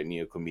favorite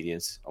new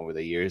comedians over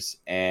the years.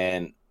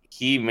 And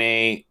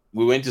we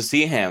went to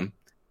see him,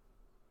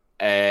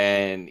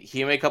 and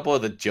he made a couple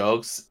of the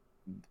jokes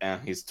on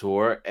his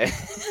tour.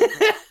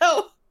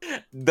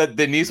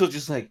 The niece was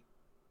just like,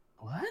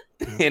 what?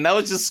 And I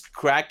was just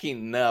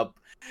cracking up.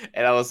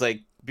 And I was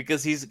like,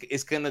 because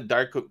it's kind of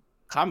dark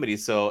comedy.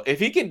 So if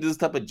he can do this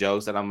type of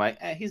jokes, and I'm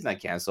like, he's not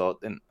canceled,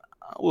 then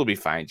we'll be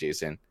fine,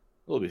 Jason.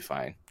 We'll be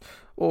fine.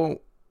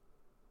 Well,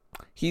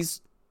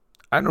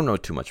 I don't know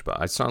too much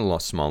about. I saw a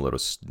small little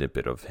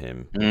snippet of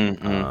him.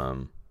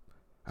 Mm-hmm.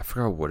 I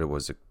forgot what it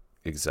was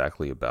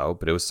exactly about,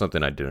 but it was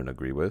something I didn't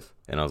agree with,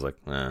 and I was like,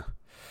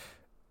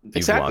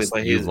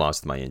 you've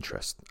lost my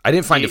interest. I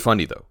didn't find it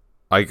funny though.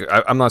 Like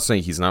I'm not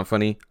saying he's not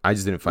funny. I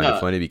just didn't find it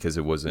funny because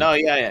it wasn't. No,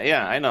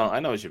 yeah. I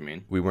know what you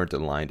mean. We weren't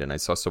aligned, and I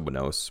saw someone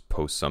else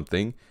post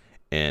something,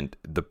 and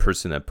the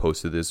person that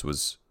posted this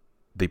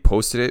they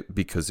posted it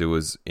because it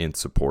was in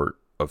support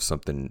of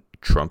something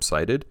Trump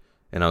cited.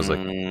 And I was like,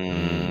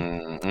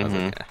 I'm not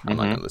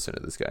going to listen to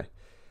this guy.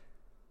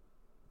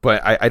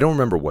 But I don't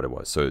remember what it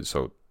was. So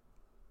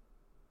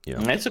you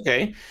know. It's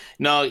okay.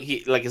 No,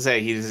 he, like I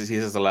said, he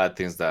says a lot of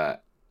things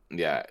that,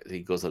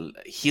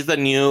 he's the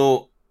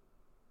new,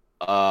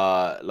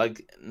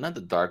 like, not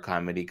the dark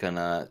comedy kind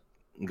of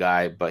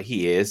guy, but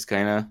he is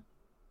kind of,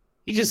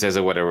 he just says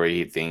it whatever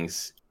he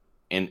thinks.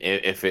 And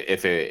if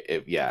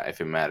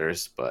it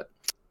matters, but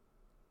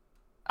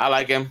I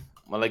like him,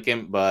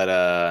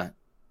 but,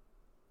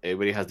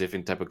 everybody has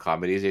different type of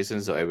comedies,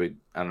 Jason. So I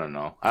don't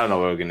know what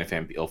we're gonna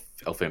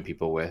offend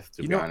people with.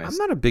 To be honest, I'm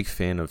not a big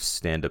fan of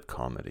stand-up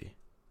comedy.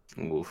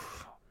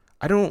 Oof.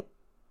 I don't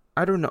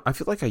know. I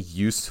feel like I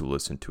used to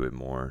listen to it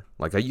more.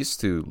 Like I used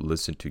to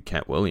listen to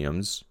Cat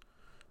Williams,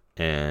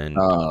 and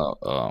I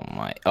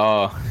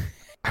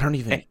don't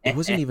even. It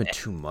wasn't even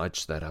too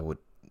much that I would.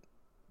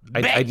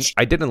 I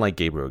didn't like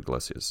Gabriel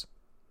Iglesias.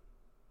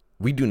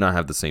 We do not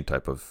have the same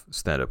type of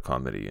stand-up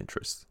comedy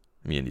interest,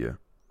 me and you.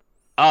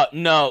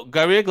 No,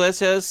 Gabriel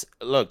Iglesias.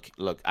 Look.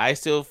 I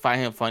still find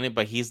him funny,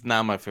 but he's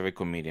not my favorite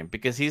comedian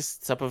because he's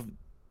type of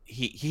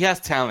he has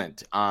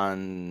talent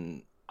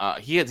on.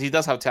 He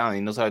does have talent.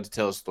 He knows how to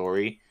tell a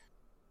story,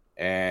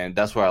 and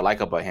that's what I like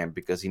about him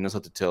because he knows how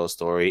to tell a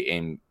story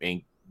and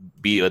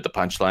be at the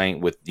punchline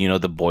with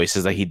the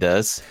voices that he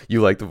does. You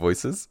like the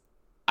voices?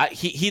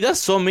 He does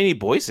so many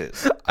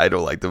voices. I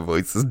don't like the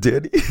voices,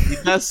 Danny. He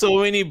does so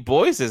many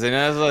voices, and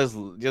that's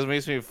just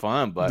makes me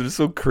fun. But they're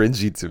so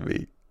cringy to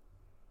me.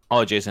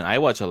 Oh, Jason, I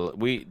watch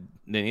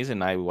Denise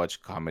and I watch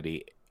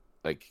comedy.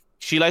 Like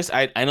she likes,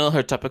 I know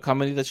her type of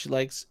comedy that she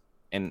likes,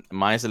 and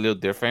mine's a little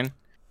different.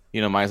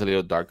 Mine's a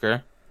little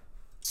darker.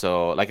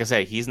 So, like I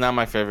said, he's not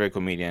my favorite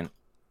comedian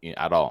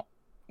at all.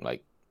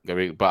 Like,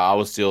 but I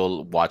will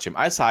still watch him.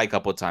 I saw it a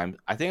couple of times.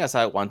 I think I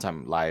saw it one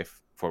time live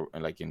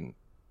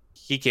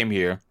he came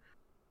here.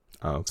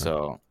 Oh, okay.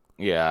 So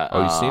yeah.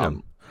 Oh, you've seen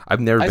him? I've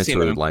never been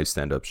to a live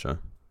stand-up show.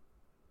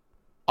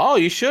 Oh,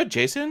 you should,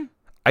 Jason.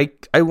 I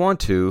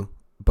want to.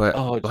 But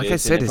like Jason, I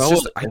said, it's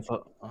just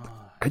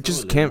I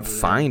just can't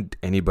find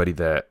anybody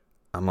that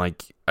I'm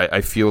like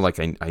I feel like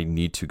I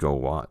need to go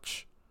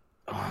watch.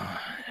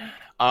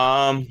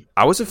 I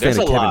was a fan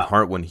of Kevin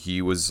Hart when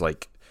he was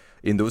like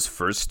in those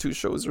first two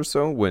shows or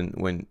so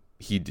when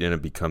he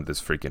didn't become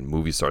this freaking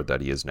movie star that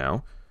he is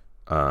now.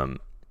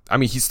 I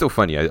mean, he's still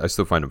funny. I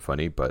still find him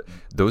funny, but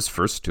those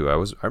first two,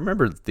 I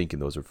remember thinking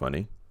those were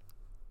funny.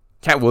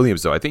 Cat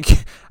Williams, though, I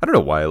don't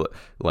know why I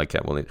like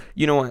Cat Williams.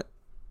 You know what?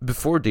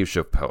 Before Dave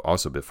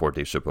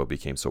Chappelle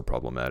became so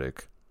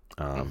problematic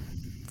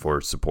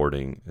for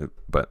supporting,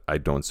 but I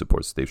don't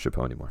support Dave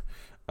Chappelle anymore.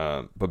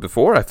 But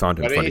before, I found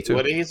him funny too.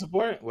 What did he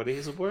support?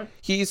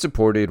 He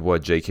supported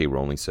what J.K.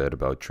 Rowling said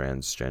about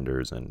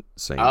transgenders and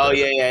saying. Oh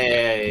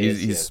yeah.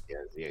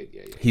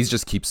 He's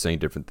just keeps saying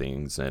different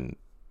things, and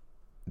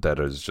that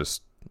is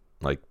just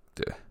like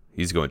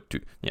he's going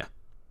to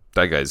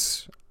That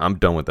guy's. I'm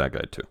done with that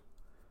guy too.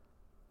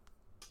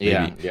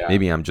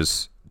 Maybe I'm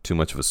just too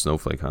much of a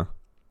snowflake, huh?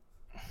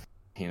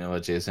 You know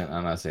what, Jason?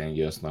 I'm not saying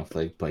you're a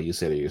snowflake, but you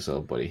said it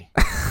yourself, buddy.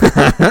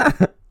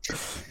 I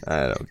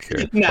don't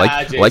care.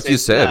 Like you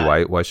said,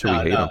 why should we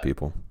hate on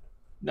people?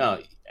 No,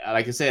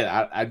 like I said,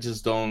 I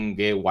just don't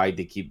get why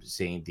they keep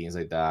saying things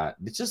like that.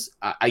 It's just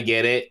I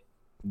get it.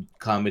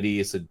 Comedy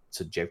is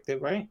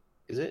subjective, right?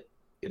 Is it?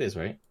 It is,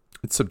 right?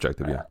 It's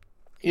subjective, yeah.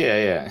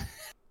 Yeah.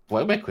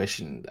 Why am I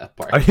questioning that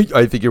part?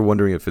 I think you're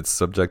wondering if it's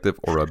subjective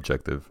or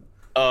objective.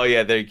 Oh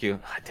yeah, thank you.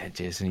 Damn,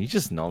 Jason, you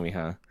just know me,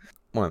 huh?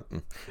 Well,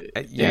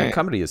 yeah,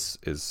 comedy is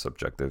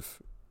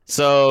subjective.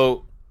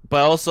 So,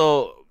 but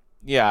also,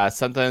 yeah,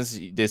 sometimes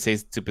they say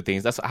stupid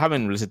things. I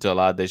haven't listened to a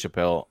lot of Dave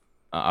Chappelle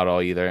at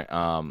all either.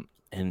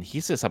 And he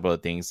says some other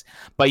things.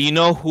 But you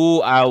know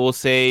who I will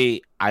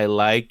say I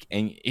like,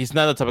 and he's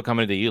not the type of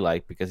comedy that you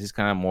like because he's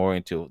kind of more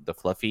into the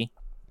fluffy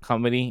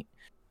comedy.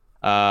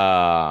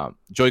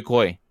 Joy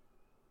Coy.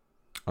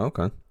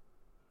 Okay.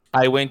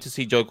 I went to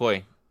see Joy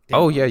Coy.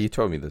 Oh yeah, you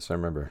told me this. I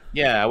remember.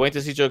 Yeah, I went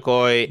to see Joy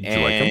Coy,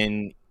 and like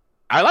him?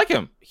 I like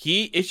him.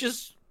 It's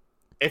just,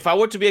 if I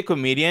were to be a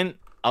comedian,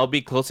 I'll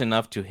be close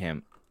enough to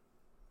him.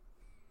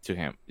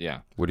 Yeah.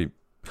 What do you?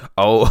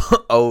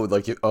 Oh,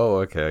 like you. Oh,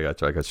 okay, I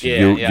got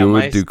you. You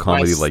would do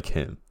comedy like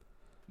him.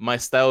 My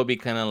style would be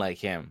kind of like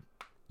him.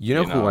 You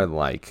know who I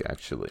like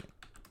actually?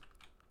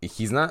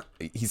 He's not.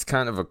 He's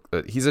kind of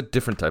he's a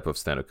different type of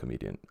stand-up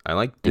comedian. I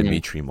like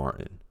Dimitri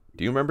Martin.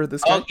 Do you remember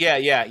this guy? Oh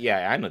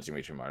yeah. I know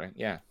Dimitri Martin.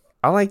 Yeah.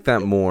 I like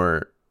that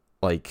more.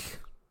 Like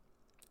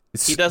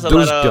he does a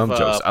those lot dumb of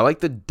jokes. I like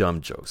the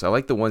dumb jokes. I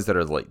like the ones that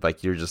are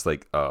like you're just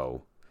like,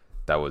 oh,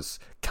 that was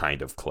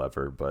kind of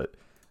clever, but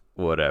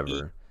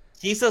whatever.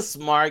 He's a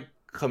smart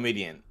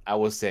comedian, I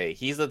would say.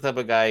 He's the type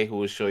of guy who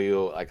will show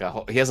you like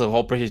he has a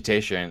whole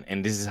presentation,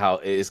 and this is how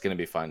it is gonna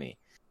be funny.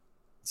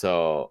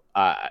 So,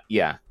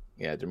 yeah,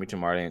 Dimitri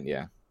Martin,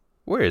 yeah.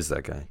 Where is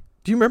that guy?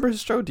 Do you remember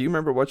his show? Do you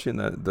remember watching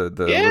the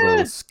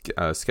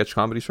little sketch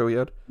comedy show he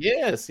had?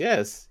 Yes,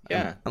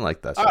 yeah. I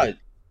like that show.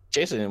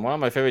 Jason, one of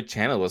my favorite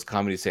channels was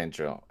Comedy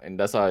Central, and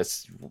that's how I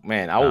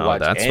would watch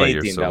that's anything why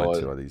you're so that into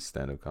was. all these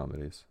stand-up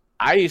comedies.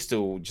 I used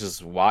to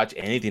just watch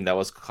anything that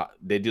was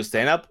they do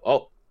stand-up.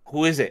 Oh,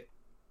 who is it?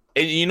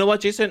 And you know what,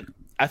 Jason?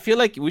 I feel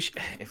like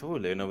if I were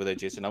living over there,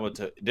 Jason, I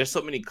would. There's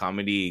so many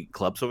comedy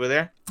clubs over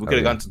there. We could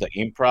have gone to the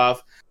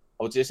Improv.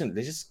 Oh, Jason,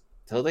 let's just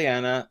tell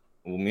Diana,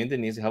 me and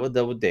Denise have a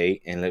double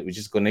date, and we're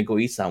just gonna go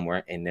eat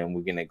somewhere, and then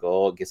we're gonna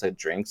go get some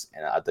drinks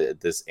and at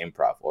this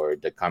Improv or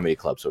the comedy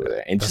clubs over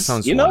there. And that just,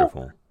 sounds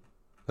wonderful.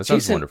 That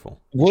sounds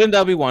wonderful. Wouldn't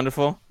that be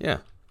wonderful? Yeah.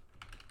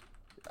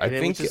 I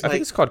think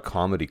it's called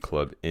Comedy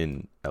Club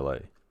in LA.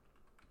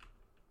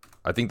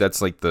 I think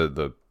that's like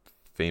the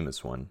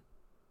famous one.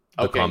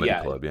 The Comedy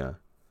Club, yeah.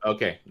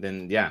 Okay,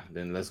 then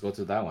let's go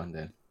to that one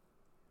then.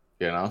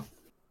 You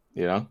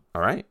know.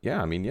 All right,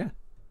 yeah. I mean, yeah,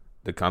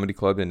 the Comedy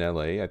Club in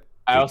LA.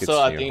 I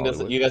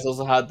think you guys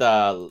also had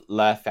the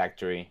Laugh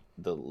Factory,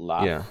 the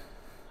Laugh. Yeah.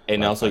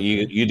 And also,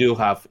 you do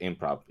have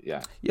Improv,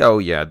 yeah. Yeah, oh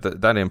yeah,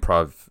 that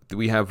Improv.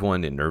 We have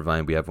one in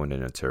Irvine. We have one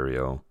in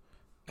Ontario.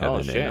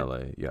 And then in LA,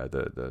 yeah.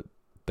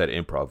 That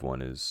Improv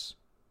one is.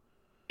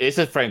 It's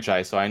a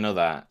franchise, so I know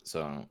that.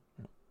 So,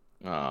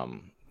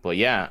 but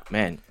yeah,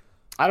 man,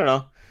 I don't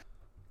know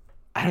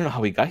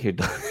how we got here.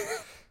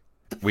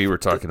 We were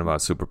talking about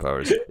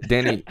superpowers.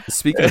 Danny,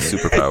 speaking of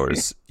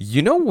superpowers,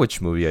 you know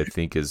which movie I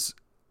think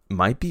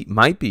might be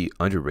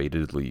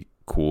underratedly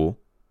cool?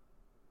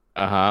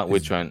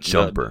 Which one?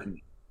 Jumper.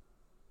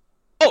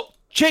 Oh,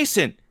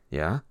 Jason.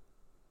 Yeah.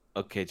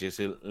 Okay,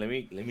 Jason. Let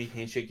me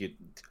handshake you.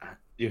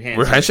 Your hand.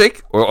 We're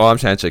handshake? I'm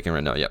handshaking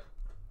right now. Yep.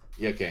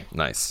 Yeah. Okay.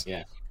 Nice.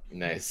 Yeah.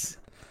 Nice.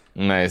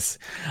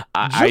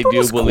 I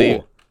do believe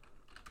cool.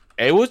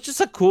 It was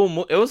just a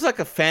cool. It was like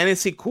a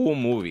fantasy cool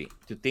movie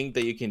to think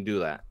that you can do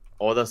that.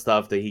 All the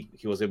stuff that he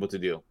was able to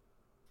do.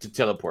 To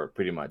teleport,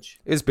 pretty much.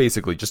 It's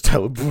basically just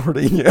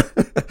teleporting. Yeah.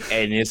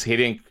 And it's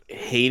Hayden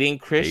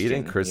Christensen.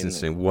 Hayden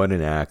Christensen, what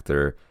an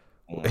actor.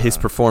 His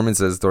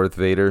performance as Darth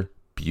Vader,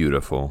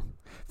 beautiful.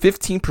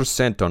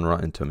 15% on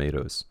Rotten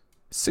Tomatoes.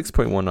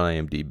 6.1 on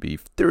IMDb.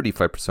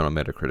 35% on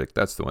Metacritic.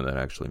 That's the one that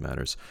actually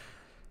matters.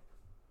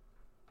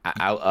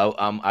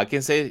 I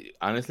can say,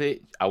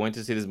 honestly, I went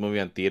to see this movie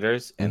on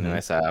theaters, and then I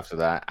saw after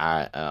that,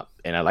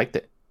 and I liked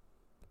it.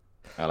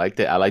 I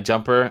like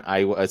Jumper.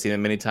 I've seen it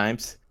many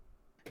times.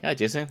 Yeah,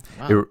 Jason.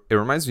 Wow. It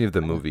reminds me of the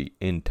movie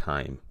In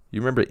Time.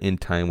 You remember In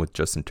Time with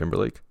Justin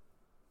Timberlake?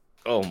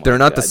 Oh my They're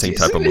not God, the same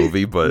Jason. type of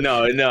movie, but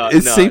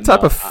it's the same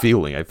type of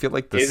feeling. I feel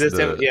like this is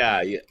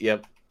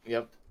yep.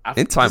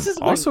 In Time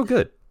also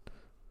good.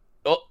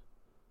 Oh,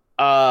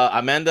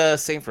 Amanda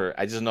Seyfried.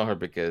 I just know her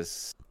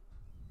because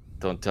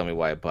don't tell me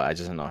why, but I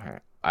just know her.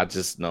 I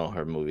just know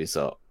her movie.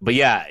 So, but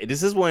yeah,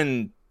 this is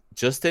when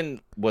Justin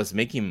was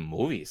making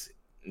movies.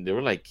 They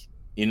were like,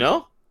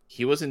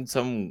 he was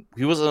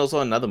also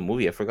another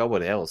movie. I forgot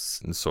what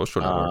else. In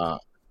Social Network.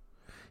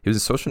 He was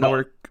in Social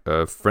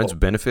Network. Friends with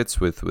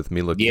Benefits with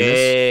Mila Kunis.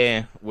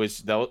 Yeah,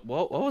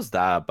 what was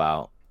that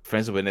about?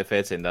 Friends with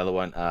Benefits and the other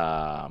one.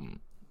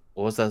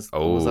 What was that?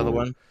 What was the other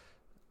one?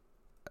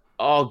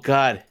 Oh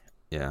God.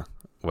 Yeah,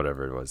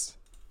 whatever it was.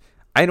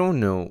 I don't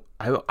know.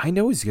 I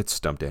always get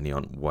stumped, Danny,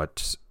 on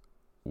what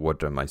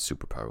my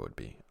superpower would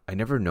be. I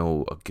never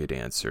know a good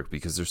answer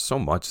because there's so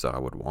much that I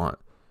would want.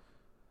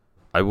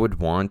 I would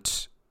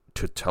want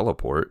to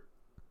teleport.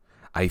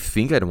 I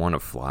think I'd want to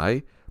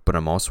fly, but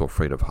I'm also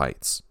afraid of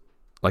heights.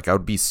 Like, I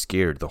would be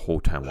scared the whole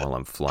time while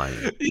I'm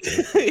flying.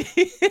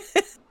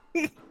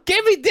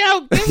 Get me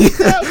down!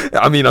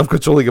 I mean, I'm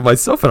controlling it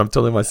myself, and I'm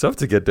telling myself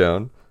to get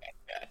down.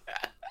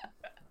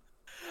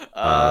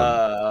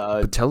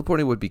 But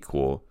teleporting would be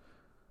cool.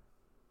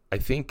 I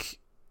think,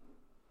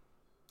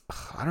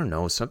 I don't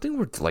know, something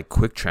with like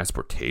quick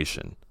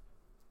transportation.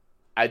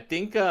 I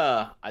think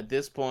at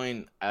this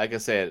point, like I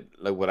said,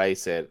 like what I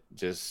said,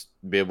 just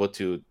be able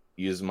to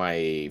use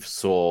my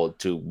soul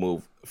to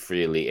move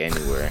freely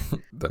anywhere.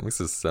 That makes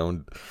it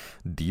sound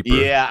deeper.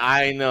 Yeah,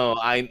 I know.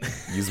 I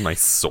use my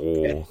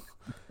soul.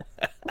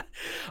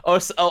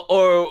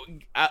 or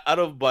out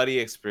of body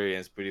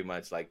experience, pretty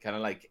much, like kind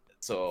of like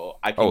so.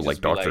 I can like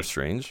Doctor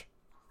Strange.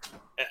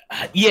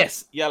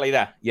 Yes, yeah, like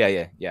that.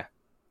 Yeah.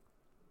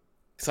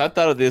 So I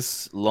thought of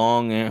this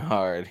long and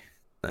hard.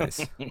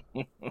 Nice.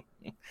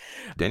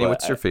 Danny,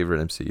 what's your favorite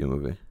MCU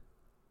movie?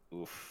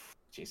 Oof,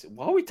 Jason,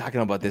 why are we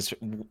talking about this?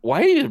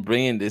 Why are you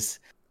bringing this?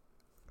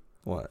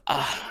 What?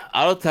 Out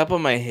of the top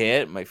of my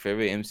head, my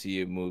favorite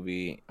MCU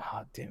movie.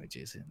 Oh, damn it,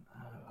 Jason.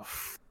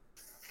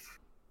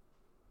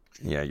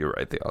 Yeah, you're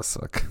right. They all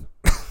suck.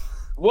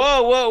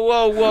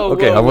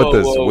 Okay, how about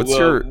this? What's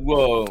your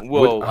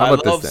whoa? how I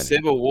about this love then?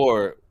 Civil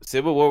War.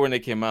 Civil War when it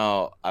came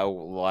out, I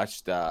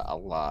watched that a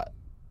lot.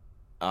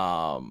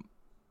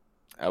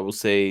 I will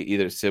say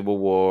either Civil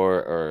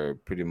War or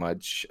pretty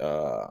much.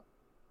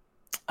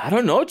 I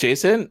don't know,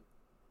 Jason.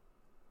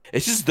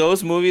 It's just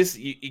those movies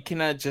you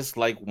cannot just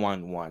like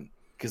one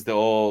because they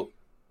all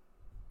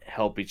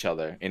help each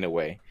other in a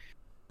way.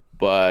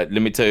 But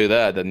let me tell you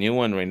that the new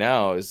one right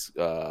now is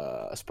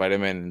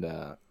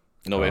Spider-Man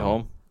No Way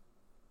Home.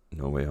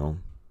 No Way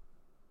Home.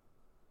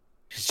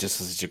 It's just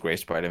such a great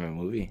Spider-Man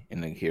movie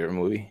and a hero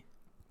movie,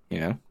 you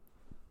know.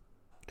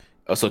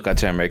 Also,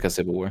 Captain America: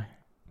 Civil War.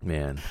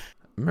 Man,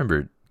 I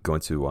remember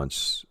going to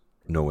watch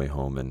No Way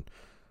Home and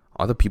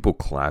all the people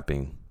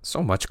clapping.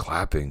 So much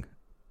clapping.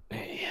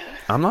 Yeah.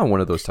 I'm not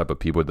one of those type of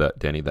people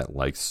that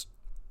likes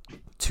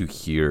to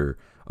hear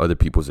other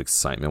people's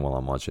excitement while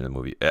I'm watching a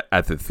movie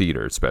at the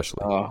theater,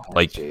 especially.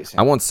 Like, Jason.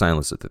 I want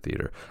silence at the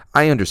theater.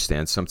 I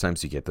understand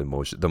sometimes you get the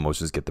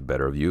emotions get the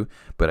better of you,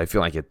 but I feel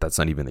like that's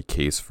not even the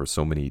case for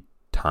so many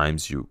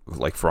times. You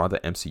like for all the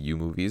MCU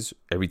movies,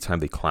 every time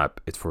they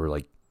clap, it's for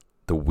like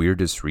the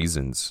weirdest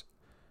reasons,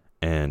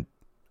 and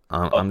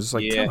I'm just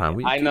like, come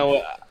on, I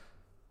know.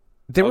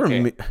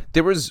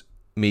 There was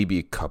maybe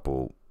a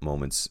couple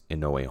moments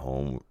in No Way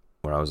Home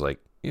where I was like,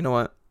 you know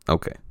what?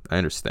 Okay, I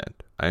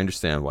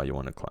understand why you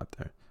want to clap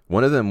there.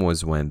 One of them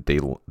was when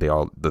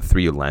the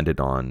three landed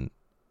on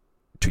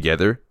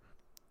together.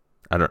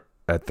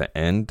 At the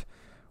end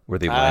where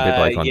they landed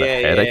like on the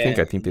head.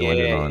 I think they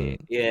landed on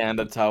on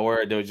the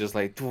tower. They were just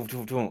like boom,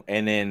 boom, boom,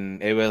 and then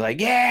it was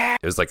like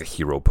it was like a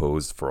hero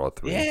pose for all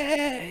three.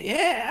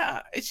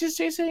 Yeah. It's just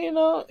Jason,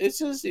 it's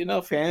just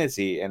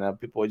fantasy, and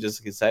people are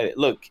just excited.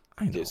 Look,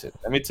 Jason,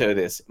 let me tell you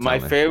this. My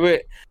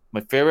favorite.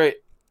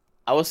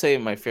 I would say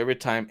my favorite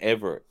time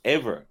ever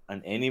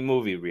on any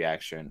movie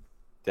reaction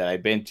that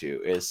I've been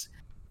to is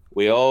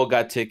we all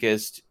got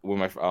tickets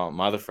with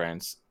my other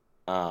friends.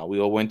 We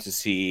all went to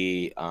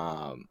see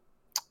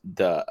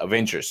the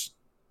Avengers.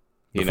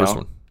 First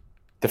one.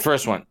 The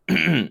first one.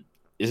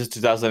 This is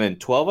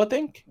 2012, I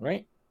think,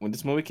 right? When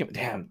this movie came.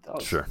 Damn, that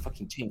was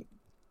fucking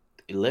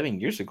 11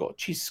 years ago.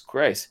 Jesus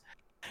Christ.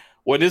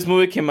 When this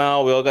movie came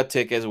out, we all got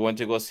tickets. We went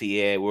to go see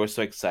it. We were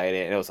so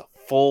excited. And it was a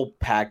full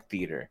packed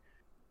theater.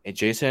 And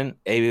Jason,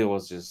 Avi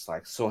was just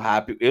like so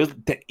happy. It was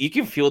you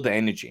can feel the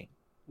energy.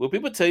 When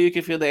people tell you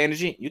can feel the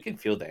energy, you can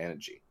feel the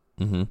energy.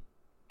 Mm-hmm.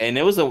 And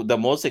it was the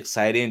most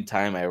exciting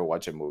time I ever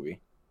watched a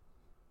movie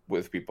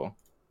with people.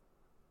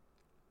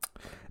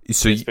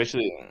 So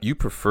especially you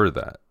prefer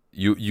that.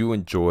 You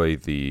enjoy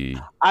the.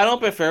 I don't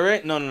prefer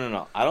it.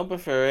 No. I don't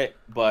prefer it.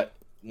 But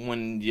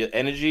when your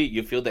energy,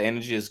 you feel the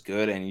energy is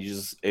good, and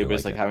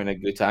everybody's like having a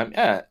good time.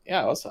 Yeah.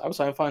 I was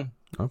having fun.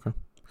 Okay.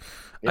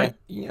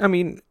 Yeah. I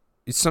mean,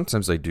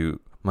 sometimes I do.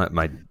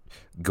 My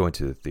going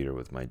to the theater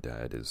with my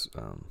dad is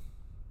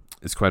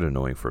it's quite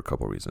annoying for a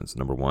couple of reasons.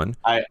 Number one,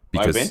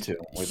 because I've been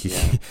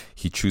to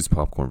he chews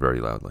popcorn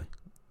very loudly,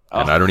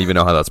 and I don't even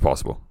know how that's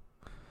possible.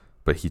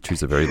 But he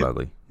chews it very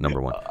loudly.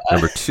 Number one.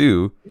 Number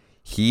two,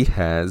 he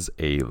has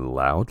a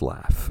loud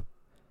laugh.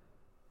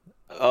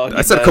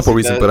 I said a couple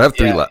reasons, but I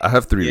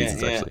have three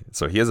reasons actually.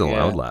 So he has a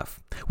loud laugh,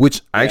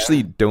 which I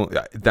actually don't.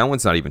 That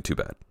one's not even too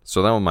bad.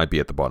 So that one might be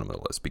at the bottom of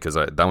the list because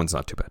that one's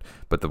not too bad.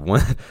 But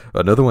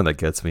another one that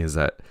gets me is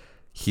that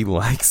he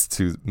likes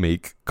to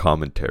make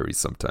commentary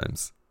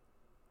sometimes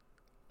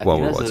while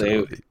we're watching the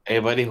movie.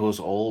 Everybody who's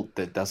old,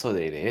 that's what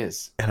it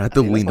is. And I have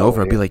to lean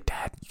over. I'd be like,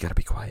 "Dad, you gotta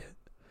be quiet."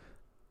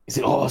 He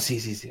said, "Oh, see,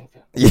 okay."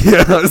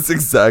 Yeah, that's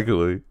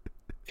exactly.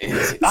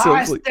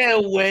 Stay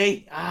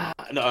away.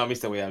 No, I mean,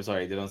 stay away. I'm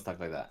sorry. They don't talk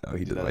like that. Oh,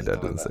 my dad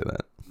doesn't say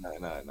that.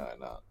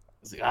 No.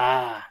 It's like,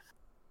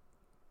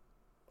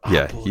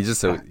 Yeah, he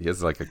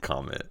has like a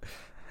comment.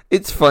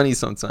 It's funny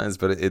sometimes,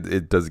 but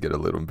it does get a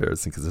little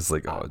embarrassing because it's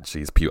like, oh,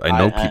 geez, people. I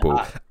know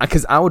people.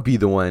 Because I would be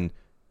the one,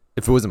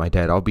 if it wasn't my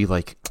dad, I'll be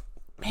like,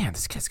 man,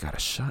 this guy's got to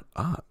shut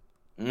up.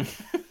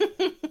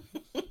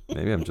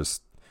 Maybe I'm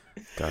just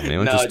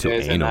too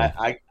anal.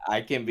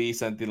 I can be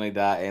something like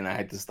that, and I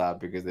had to stop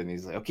because then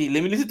he's like, okay,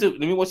 let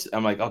me watch.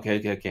 I'm like,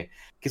 okay.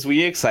 Because when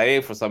you're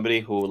excited for somebody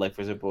who, like,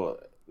 for example,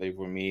 like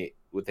for me,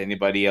 with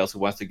anybody else who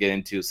wants to get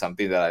into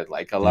something that I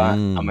like a lot,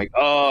 I'm like,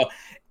 oh,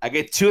 I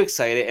get too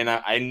excited, and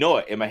I know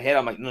it in my head.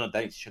 I'm like, no,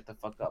 Danny, shut the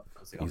fuck up.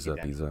 Like,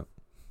 ease up.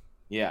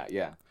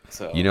 Yeah.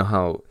 So you know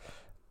how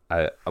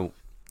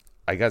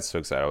I got so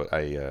excited.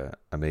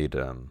 I made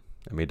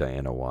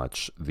Diana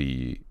watch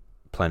the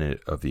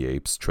Planet of the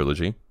Apes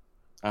trilogy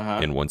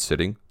in one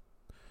sitting.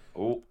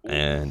 Ooh.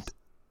 And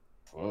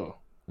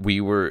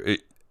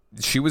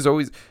she's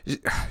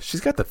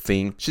got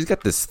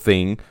this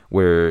thing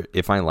where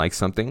if I like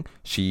something,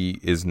 she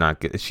is not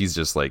good. She's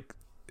just like,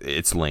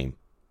 it's lame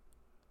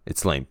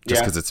just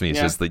because it's me. It's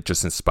just like,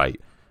 just in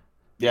spite.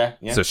 Yeah.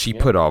 So she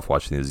put off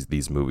watching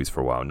these movies for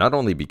a while, not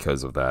only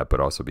because of that, but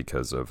also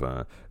because of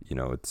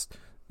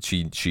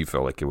she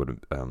felt like it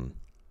would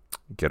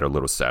get her a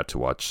little sad to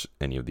watch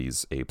any of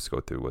these apes go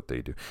through what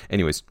they do.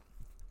 Anyways,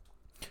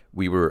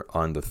 we were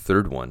on the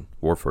third one,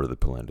 War for the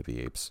Planet of the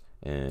Apes,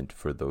 And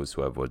for those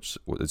who have watched,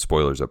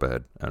 spoilers up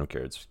ahead. I don't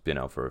care. It's been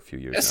out for a few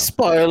years now.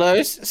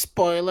 Spoilers.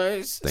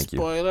 Thank you.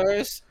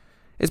 Spoilers.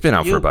 It's been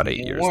out for about 8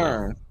 years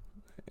now.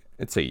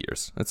 It's 8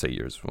 years. That's 8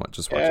 years.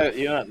 Just watch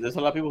it. There's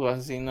a lot of people who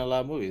haven't seen a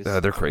lot of movies.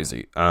 They're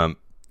crazy. And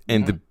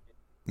the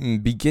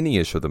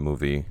beginning-ish of the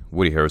movie,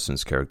 Woody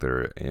Harrelson's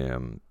character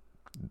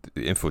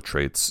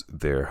infiltrates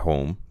their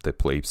home, the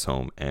place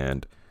home,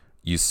 and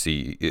you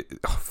see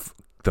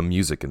the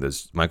music in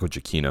this. Michael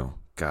Giacchino,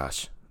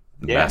 gosh,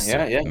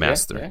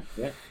 master.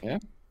 Yeah.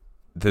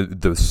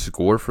 The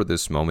score for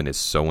this moment is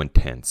so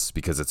intense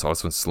because it's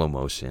also in slow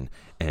motion,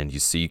 and you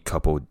see a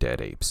couple of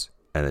dead apes,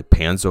 and it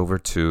pans over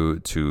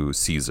to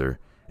Caesar,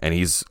 and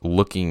he's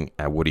looking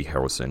at Woody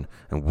Harrelson,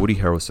 and Woody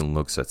Harrelson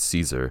looks at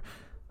Caesar,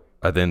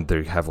 and then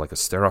they have like a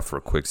stare off for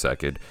a quick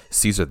second.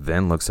 Caesar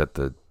then looks at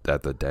the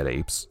dead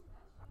apes,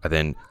 and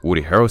then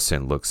Woody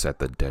Harrelson looks at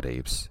the dead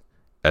apes,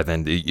 and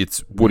then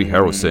it's Woody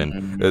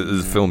Harrelson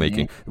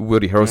filmmaking.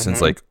 Woody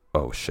Harrelson's like,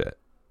 oh shit,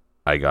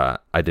 I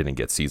didn't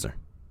get Caesar.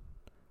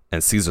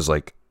 And Caesar's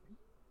like,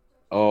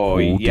 oh,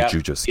 who did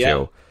you just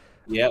kill?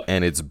 Yep.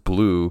 And it's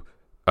Blue.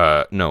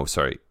 No,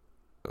 sorry.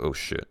 Oh,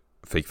 shit.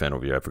 Fake fan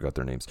over here. I forgot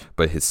their names.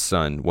 But his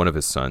son, one of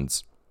his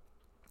sons,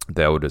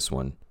 the eldest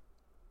one.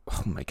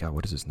 Oh, my God.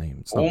 What is his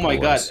name? Oh, my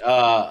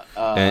God.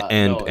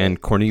 And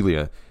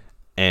Cornelia.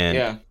 And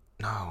yeah.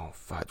 No,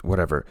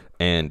 whatever.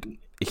 And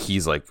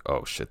he's like,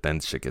 oh, shit. Then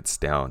shit gets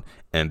down.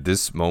 And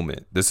this is one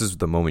of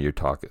the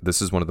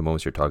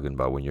moments you're talking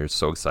about when you're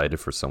so excited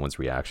for someone's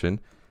reaction.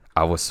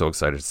 I was so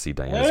excited to see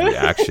Diana's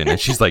reaction, and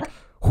she's like,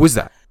 "Who is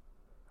that?"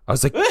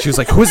 She was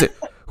like, "Who is it?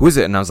 Who is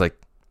it?" And I was like,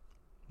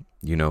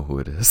 "You know who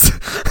it is."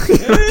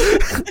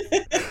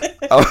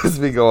 I was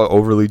being all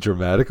overly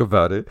dramatic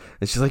about it,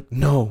 and she's like,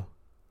 "No."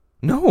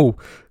 Like,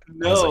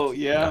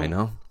 yeah, I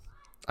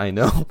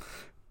know.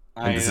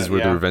 And this is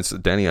where the events.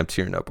 Danny, I'm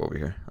tearing up over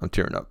here. I'm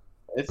tearing up.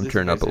 I'm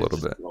tearing up a little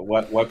bit.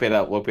 Wipe it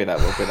out. Whip it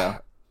out.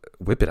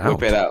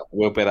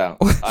 Whip it out.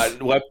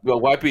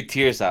 Wipe your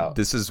tears out.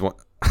 This is one.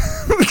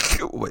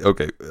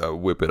 Okay,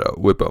 whip it out.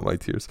 Whip out my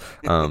tears.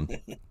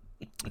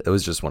 It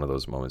was just one of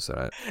those moments that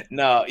I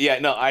know what you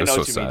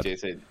mean, sad.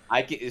 Jason.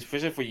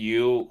 Especially for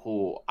you,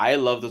 who I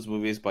love those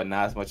movies, but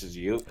not as much as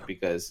you,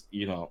 because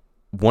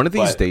one of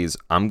these days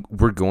I'm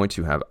going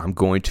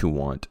to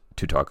want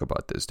to talk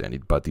about this, Danny,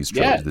 about this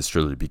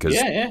trilogy, because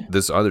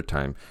this other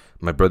time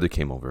my brother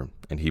came over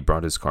and he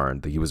brought his car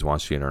and he was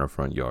washing it in our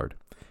front yard,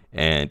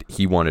 and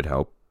he wanted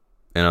help,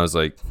 and I was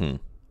like,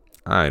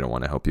 I don't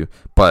want to help you,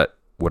 but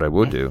what I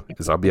will do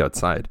is I'll be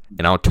outside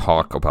and I'll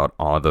talk about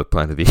all the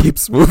Planet of the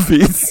Apes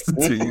movies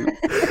to you.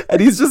 And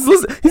he's just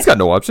listening. He's got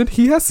no option.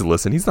 He has to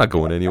listen. He's not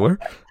going anywhere.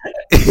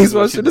 He's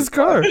washing his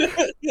car.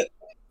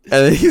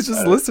 And he's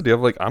just listening.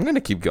 I'm like, I'm going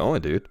to keep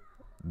going, dude.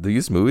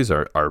 These movies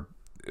are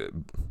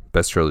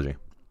best trilogy.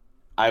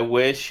 I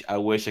wish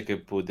I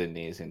could put the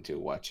knees into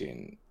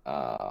watching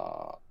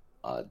The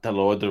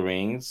Lord of the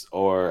Rings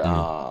or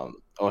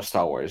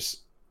Star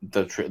Wars.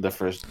 The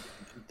first,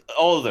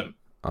 all of them.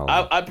 Oh.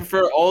 I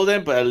prefer all of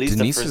them, but at least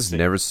Denise the first has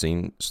never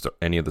seen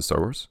any of the Star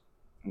Wars.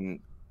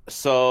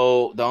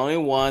 So the only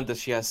one that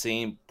she has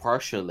seen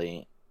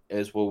partially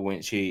is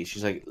when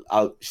she's like,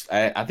 I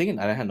think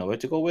I had nowhere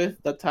to go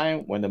with that time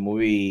when the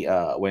movie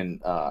not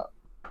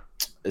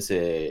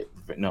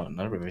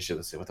Revenge of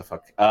the Sith, what the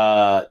fuck,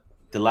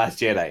 The Last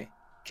Jedi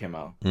came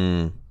out.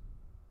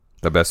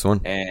 The best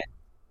one. And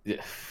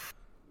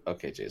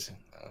okay, Jason,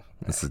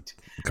 this is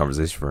a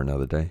conversation for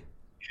another day.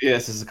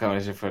 Yes, this is a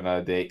conversation for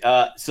another day.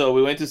 So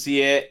we went to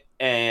see it,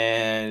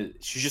 and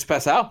she just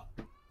passed out.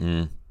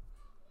 And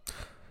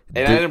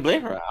I didn't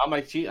blame her. I'm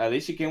like, at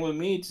least she came with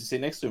me to sit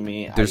next to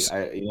me.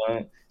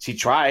 She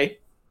tried.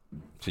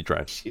 She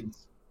tried.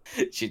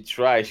 She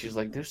tried. She's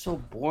like, they're so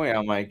boring.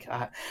 I'm like,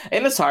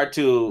 and it's hard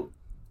to,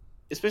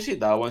 especially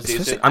that one.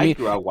 I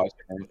grew up watching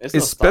them. It's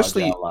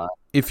especially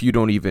if you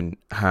don't even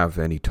have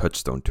any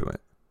touchstone to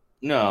it.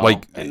 No,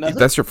 like if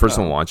that's your first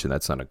one watching.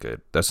 That's not a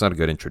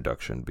good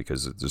introduction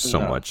because there's so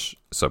much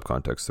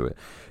subcontext to it.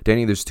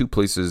 Danny, there's two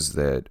places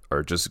that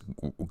are just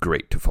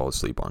great to fall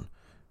asleep on.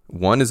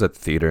 One is at the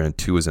theater, and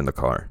two is in the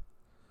car.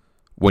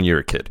 When you're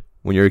a kid,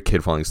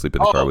 falling asleep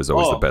in the car was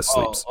always the best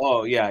sleeps.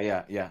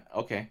 Yeah.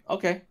 Okay.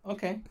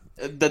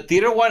 The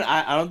theater one,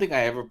 I don't think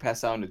I ever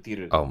passed out in the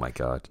theater. Oh my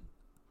God,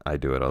 I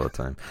do it all the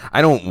time.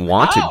 I don't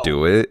want to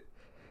do it.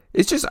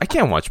 It's just I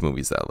can't watch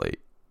movies that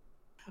late.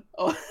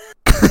 Oh.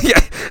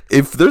 Yeah,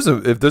 if there's a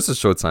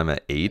showtime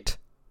at 8,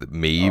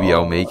 maybe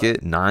I'll make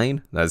it.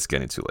 9, that's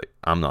getting too late.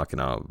 I'm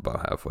knocking out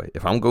about halfway.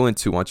 If I'm going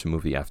to watch a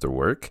movie after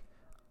work,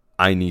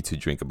 I need to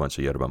drink a bunch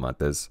of yerba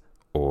mates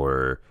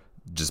or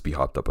just be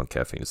hopped up on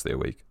caffeine to stay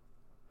awake.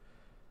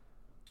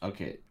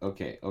 Okay.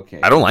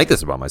 I don't like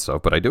this about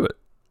myself, but I do it.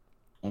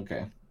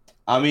 Okay.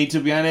 I mean, to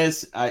be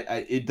honest,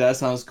 it does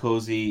sound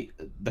cozy.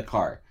 The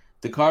car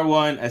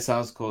one, it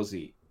sounds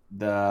cozy.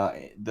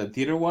 The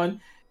theater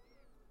one,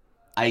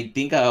 I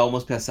think I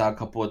almost passed out a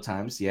couple of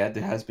times. Yeah,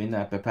 there has been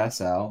that I pass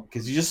out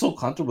because you're just so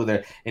comfortable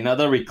there. In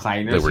other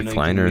recliners,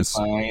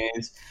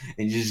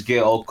 and you just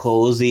get all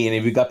cozy. And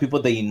if you got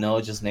people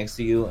that just next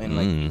to you, and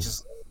like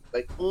just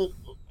like, oh,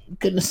 I'm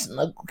gonna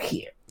snuggle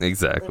here.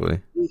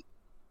 Exactly.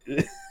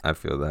 I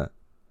feel that.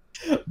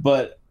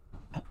 But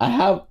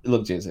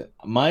look, Jason.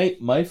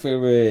 My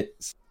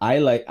favorite. I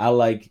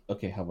like.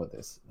 Okay, how about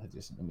this?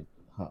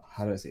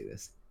 How do I say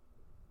this?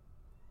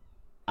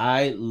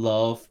 I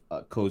love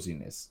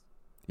coziness.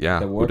 Yeah,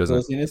 The who word doesn't?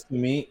 coziness to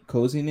me,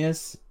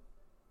 coziness.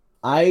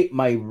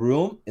 My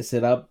room is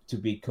set up to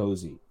be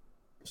cozy,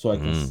 so I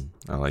can.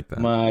 I like that.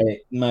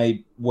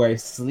 My where I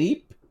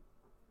sleep,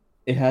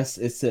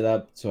 it's set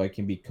up so I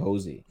can be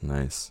cozy.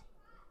 Nice.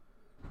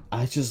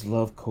 I just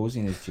love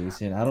coziness,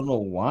 Jason. I don't know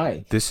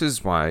why. This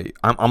is why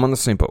I'm on the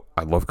same boat.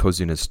 I love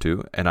coziness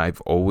too, and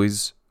I've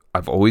always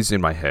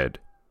in my head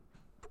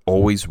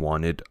always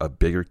wanted a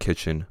bigger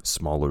kitchen,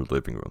 smaller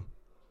living room.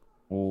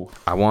 Ooh,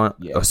 I want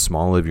a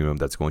small living room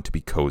that's going to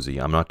be cozy.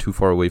 I'm not too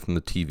far away from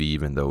the TV,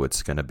 even though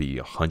it's going to be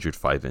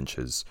 105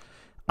 inches.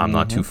 I'm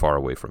not too far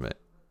away from it.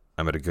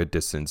 I'm at a good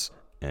distance,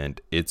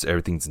 and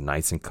everything's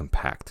nice and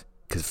compact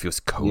because it feels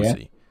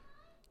cozy. Yeah.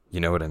 You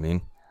know what I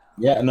mean?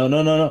 Yeah,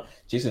 no.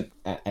 Jason,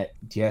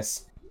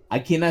 yes. I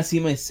cannot see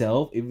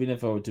myself, even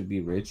if I were to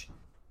be rich,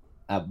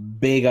 a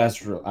big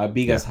ass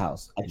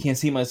house. I can't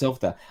see myself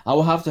that. I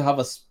will have to have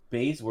a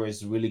space where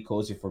it's really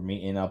cozy for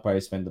me, and I'll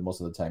probably spend the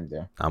most of the time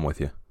there. I'm with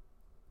you.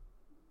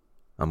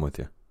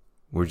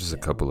 We're just a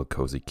couple of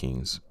cozy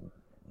kings.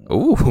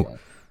 Ooh,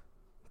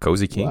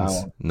 cozy kings.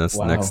 Wow. Next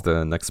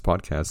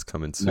podcast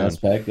coming soon.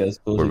 Next podcast,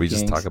 where we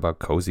just talk about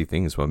cozy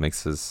things. What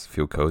makes us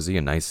feel cozy?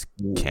 A nice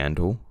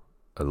candle,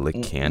 a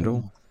lit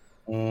candle.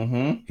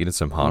 Eating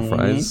some hot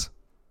fries.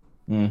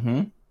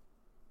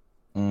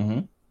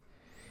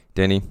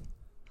 Danny,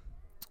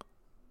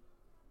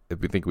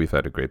 we think we've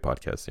had a great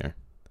podcast here.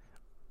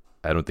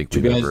 I don't think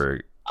we've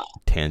ever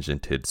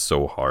tangented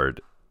so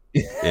hard.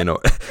 You know,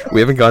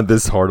 we haven't gone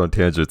this hard on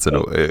tangents in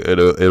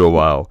a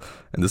while,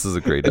 and this is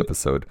a great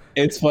episode.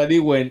 It's funny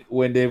when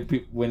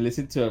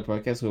listen to a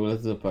podcast, when we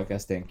listen to a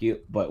podcast, thank you.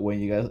 But when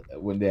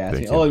they ask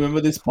me, oh,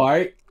 remember this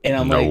part? And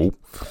I'm like,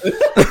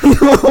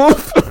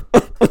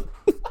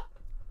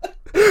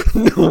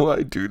 no,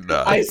 I do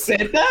not. I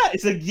said that.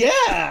 It's like,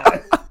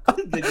 yeah.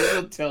 They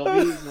don't tell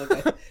me,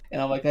 and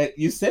I'm like,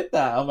 you said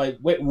that. I'm like,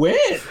 wait, when?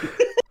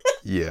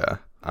 Yeah,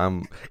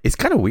 it's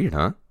kind of weird,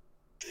 huh?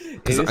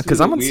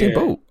 Because I'm on the same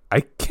boat. I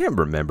can't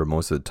remember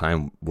most of the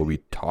time what we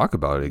talk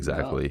about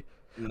exactly.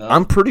 No.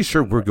 I'm pretty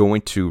sure we're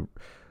going to.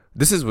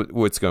 This is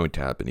what's going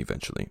to happen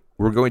eventually.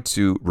 We're going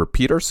to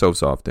repeat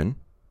ourselves often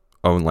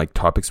on like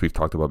topics we've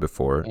talked about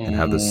before and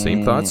have the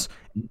same thoughts,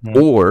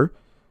 or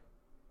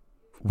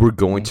we're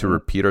going to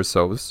repeat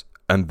ourselves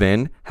and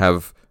then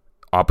have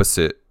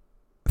opposite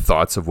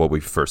thoughts of what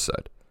we first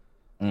said.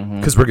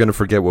 Because we're going to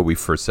forget what we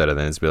first said, and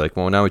then it's be like,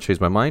 well, now we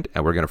changed my mind,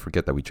 and we're going to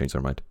forget that we changed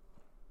our mind.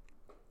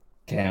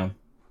 Damn.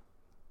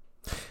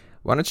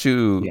 Why don't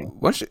you,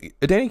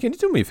 Danny, can you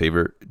do me a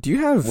favor? Do you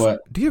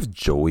have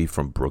Joey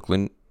from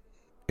Brooklyn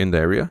in the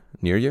area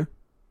near you?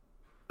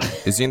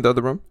 Is he in the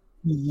other room?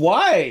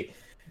 Why?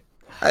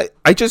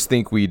 I just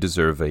think we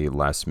deserve a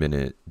last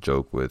minute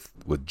joke with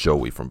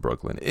Joey from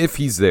Brooklyn. If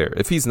he's there.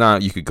 If he's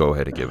not, you could go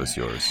ahead and give us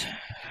yours.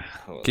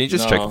 Can you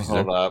just check if he's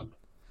there? Hold up.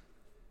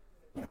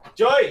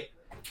 Joey!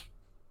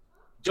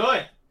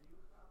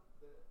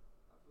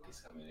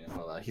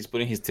 Hold on. He's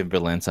putting his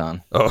Timberlands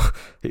on. Oh,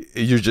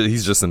 he's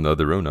just in the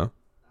other room, no?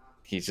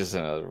 He's just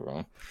in another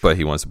room. But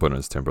he wants to put on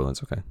his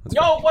Timberlands. Okay.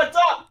 Yo, fine. What's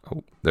up?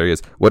 Oh, there he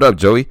is. What up,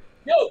 Joey?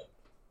 Yo.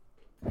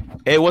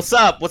 Hey, what's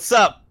up?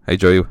 Hey,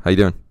 Joey. How you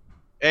doing?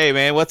 Hey,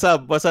 man. What's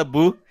up,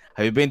 boo?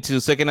 Have you been to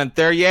 2nd and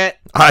 3rd yet?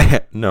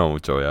 No,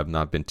 Joey. I've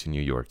not been to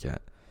New York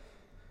yet.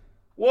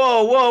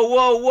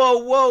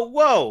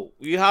 Whoa.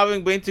 You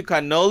haven't been to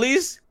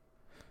Cannolis?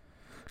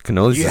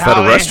 Cannolis? Is that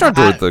a restaurant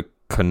or the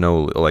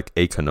cannoli? Like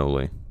a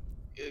cannoli?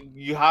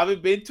 You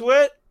haven't been to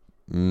it?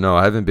 No,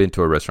 I haven't been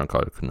to a restaurant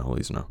called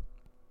Cannolis, no.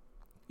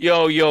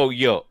 Yo.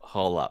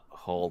 Hold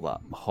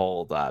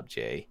up,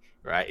 Jay.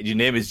 Right? Your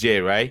name is Jay,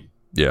 right?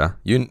 Yeah.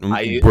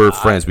 We're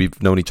friends. We've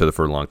known each other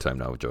for a long time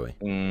now, Joey.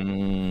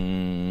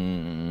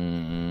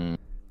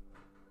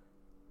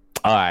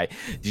 All right.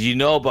 Do you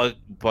know about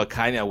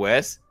Kanye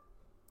West?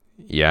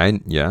 Yeah,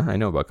 I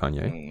know about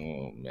Kanye.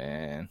 Oh,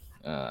 man.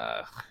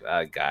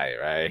 That guy,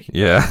 right?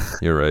 Yeah,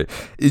 you're right.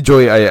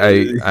 Joey,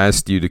 I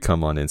asked you to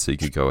come on in so you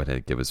could go ahead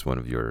and give us one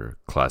of your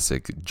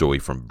classic Joey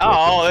from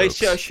Brooklyn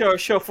jokes. Sure,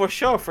 for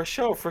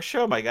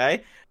sure, my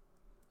guy.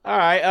 All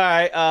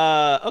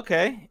right.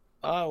 Okay.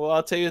 Well,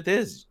 I'll tell you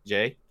this,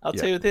 Jay.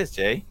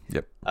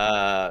 Yep.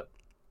 I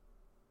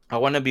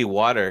want to be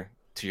water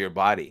to your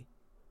body.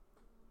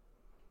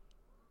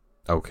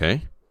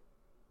 Okay.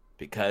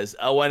 Because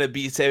I want to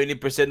be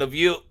 70% of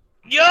you.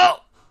 Yo!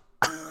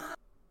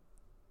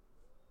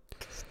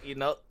 You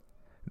know?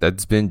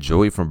 That's been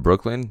Joey from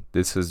Brooklyn.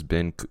 This has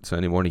been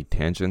Sunday Morning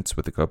Tangents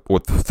with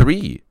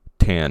 3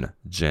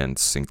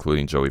 tangents,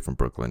 including Joey from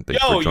Brooklyn.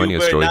 Thank you for joining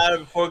us, Joey.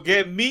 Not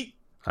forget me.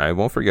 I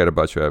won't forget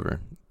about you ever.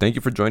 Thank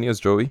you for joining us,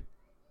 Joey.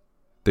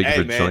 Thank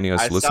you for joining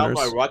us, listeners. I sound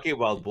my Rocky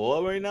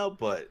Balboa right now,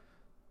 but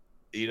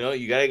you know,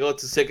 you gotta go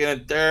to 2nd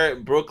and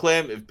 3rd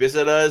Brooklyn.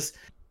 Visit us.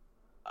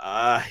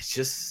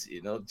 Just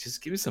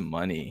just give me some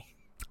money.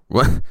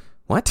 What?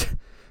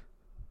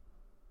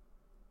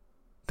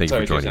 Thank you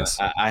for joining us.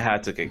 I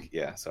had to kick.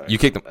 Yeah, sorry. You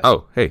kicked him.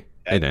 Oh, hey,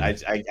 I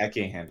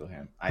can't handle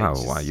him.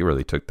 Wow, you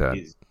really took that.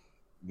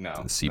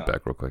 The seat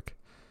back real quick.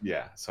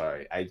 Yeah,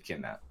 sorry, I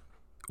cannot.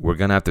 We're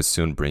gonna have to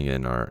soon bring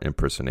in our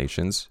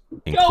impersonations,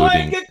 including. Go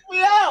ahead and kick me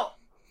out.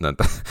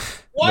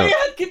 Why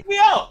you kick me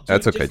out?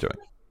 That's okay, Joey.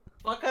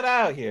 Fuck it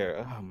out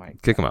here. Oh my.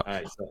 Kick him out.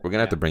 Right, we're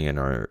gonna have to bring in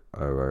our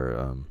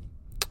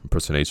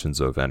impersonations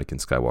of Anakin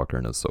Skywalker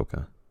and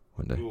Ahsoka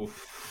one day.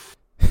 Oof.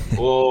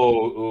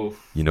 Oh,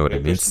 you know what I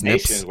mean,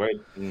 Snips.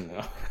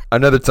 No.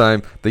 Another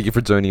time. Thank you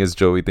for joining us,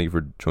 Joey. Thank you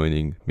for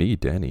joining me,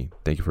 Danny.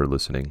 Thank you for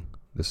listening.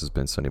 This has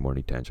been Sunday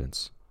Morning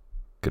Tangents.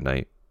 Good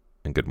night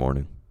and good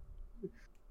morning.